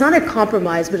 it's not a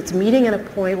compromise, but it's meeting at a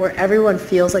point where everyone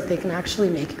feels like they can actually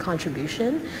make a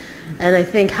contribution. And I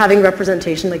think having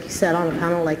representation, like you said, on a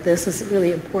panel like this is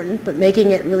really important, but making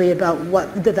it really about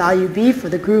what the value be for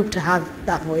the group to have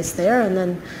that voice there, and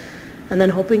then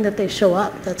hoping that they show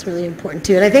up. That's really important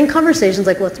too. And I think conversations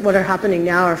like what are happening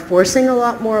now are forcing a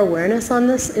lot more awareness on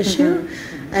this issue.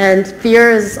 And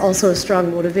fear is also a strong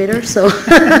motivator, so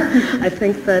I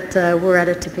think that we're at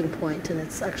a tipping point, and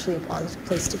it's actually a positive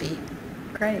place to be.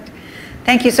 Great.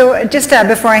 Thank you. So just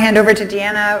before I hand over to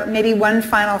Deanna, maybe one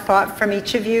final thought from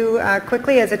each of you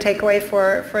quickly as a takeaway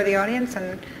for the audience.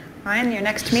 And Ryan, you're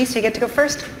next to me, so you get to go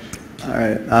first. All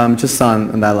right. Just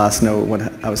on that last note, what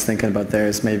I was thinking about there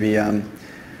is maybe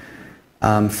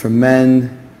for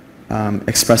men,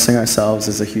 expressing ourselves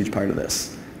is a huge part of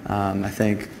this. I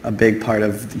think a big part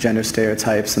of gender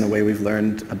stereotypes and the way we've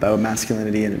learned about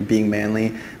masculinity and being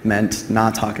manly meant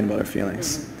not talking about our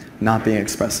feelings, not being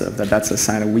expressive, that's a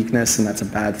sign of weakness and that's a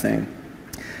bad thing.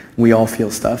 We all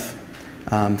feel stuff.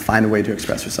 Find a way to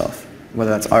express yourself,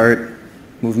 whether that's art,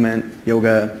 movement,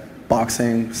 yoga,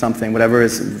 boxing, something, whatever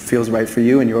feels right for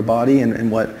you and your body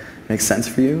and what makes sense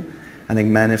for you. I think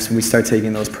men, if we start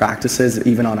taking those practices,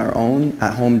 even on our own,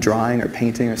 at home drawing or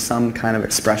painting or some kind of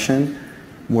expression,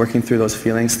 working through those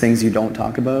feelings, things you don't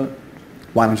talk about,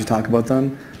 why don't you talk about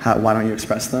them? Why don't you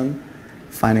express them?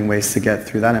 Finding ways to get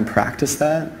through that and practice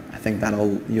that, I think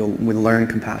we learn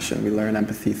compassion, we learn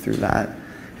empathy through that,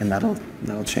 and that'll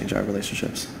change our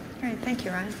relationships. All right, thank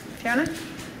you, Ryan. Fiona?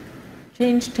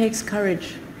 Change takes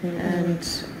courage.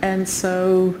 And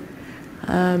so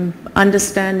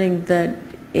understanding that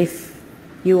if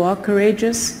you are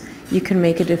courageous, you can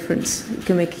make a difference. You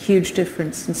can make a huge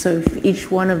difference. And so if each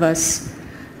one of us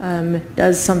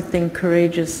does something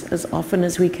courageous as often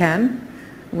as we can,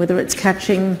 whether it's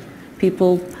catching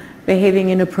people behaving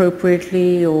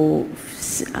inappropriately or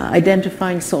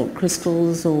identifying salt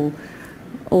crystals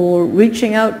or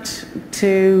reaching out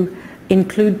to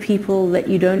include people that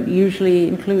you don't usually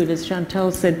include, as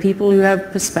Chantal said, people who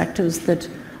have perspectives that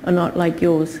are not like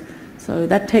yours. So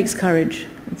that takes courage.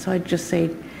 And so I'd just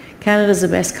say Canada's the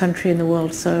best country in the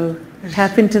world, so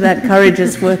tap into that courage,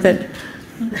 it's worth it.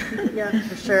 Yeah,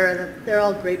 for sure. They're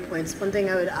all great points. One thing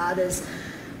I would add is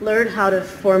learn how to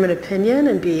form an opinion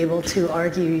and be able to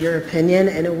argue your opinion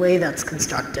in a way that's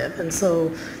constructive. And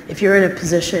so if you're in a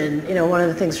position, you know, one of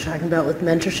the things we're talking about with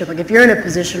mentorship, like if you're in a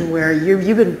position where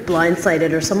you've been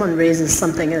blindsided or someone raises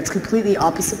something and it's completely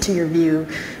opposite to your view,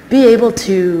 be able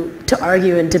to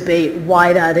argue and debate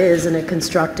why that is in a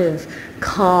constructive,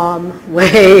 calm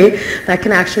way that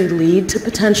can actually lead to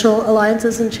potential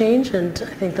alliances and change. And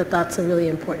I think that that's a really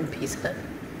important piece of it.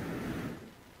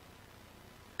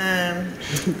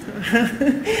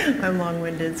 I'm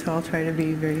long-winded, so I'll try to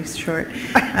be very short.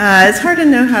 It's hard to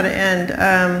know how to end.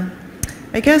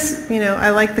 I guess, you know,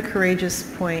 I like the courageous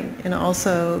point and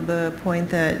also the point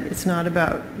that it's not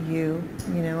about you.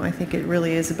 You know, I think it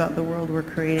really is about the world we're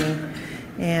creating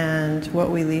and what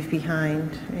we leave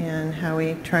behind and how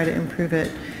we try to improve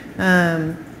it.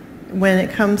 When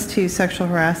it comes to sexual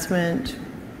harassment,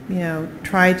 you know,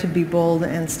 try to be bold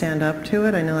and stand up to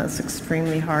it. I know that's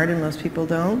extremely hard and most people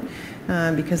don't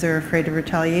because they're afraid of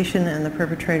retaliation and the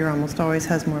perpetrator almost always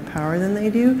has more power than they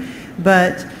do.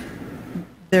 But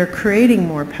they're creating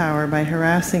more power by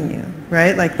harassing you,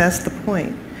 right? Like that's the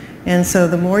point. And so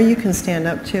the more you can stand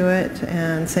up to it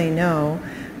and say no,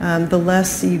 the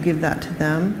less you give that to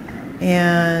them.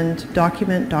 And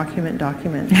document, document,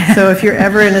 document. So if you're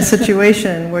ever in a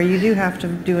situation where you do have to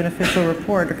do an official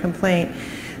report or complaint,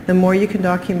 the more you can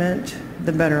document,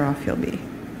 the better off you'll be.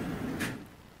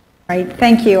 Right.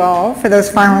 Thank you all for those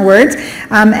final words,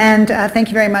 and thank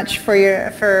you very much for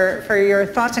your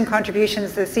thoughts and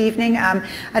contributions this evening. I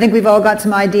think we've all got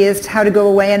some ideas to how to go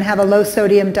away and have a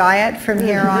low-sodium diet from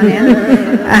here on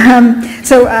in.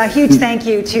 So a huge thank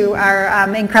you to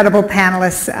our incredible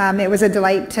panelists. It was a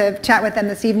delight to chat with them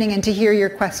this evening and to hear your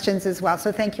questions as well.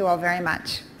 So thank you all very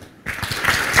much.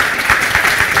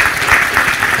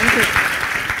 Thank you.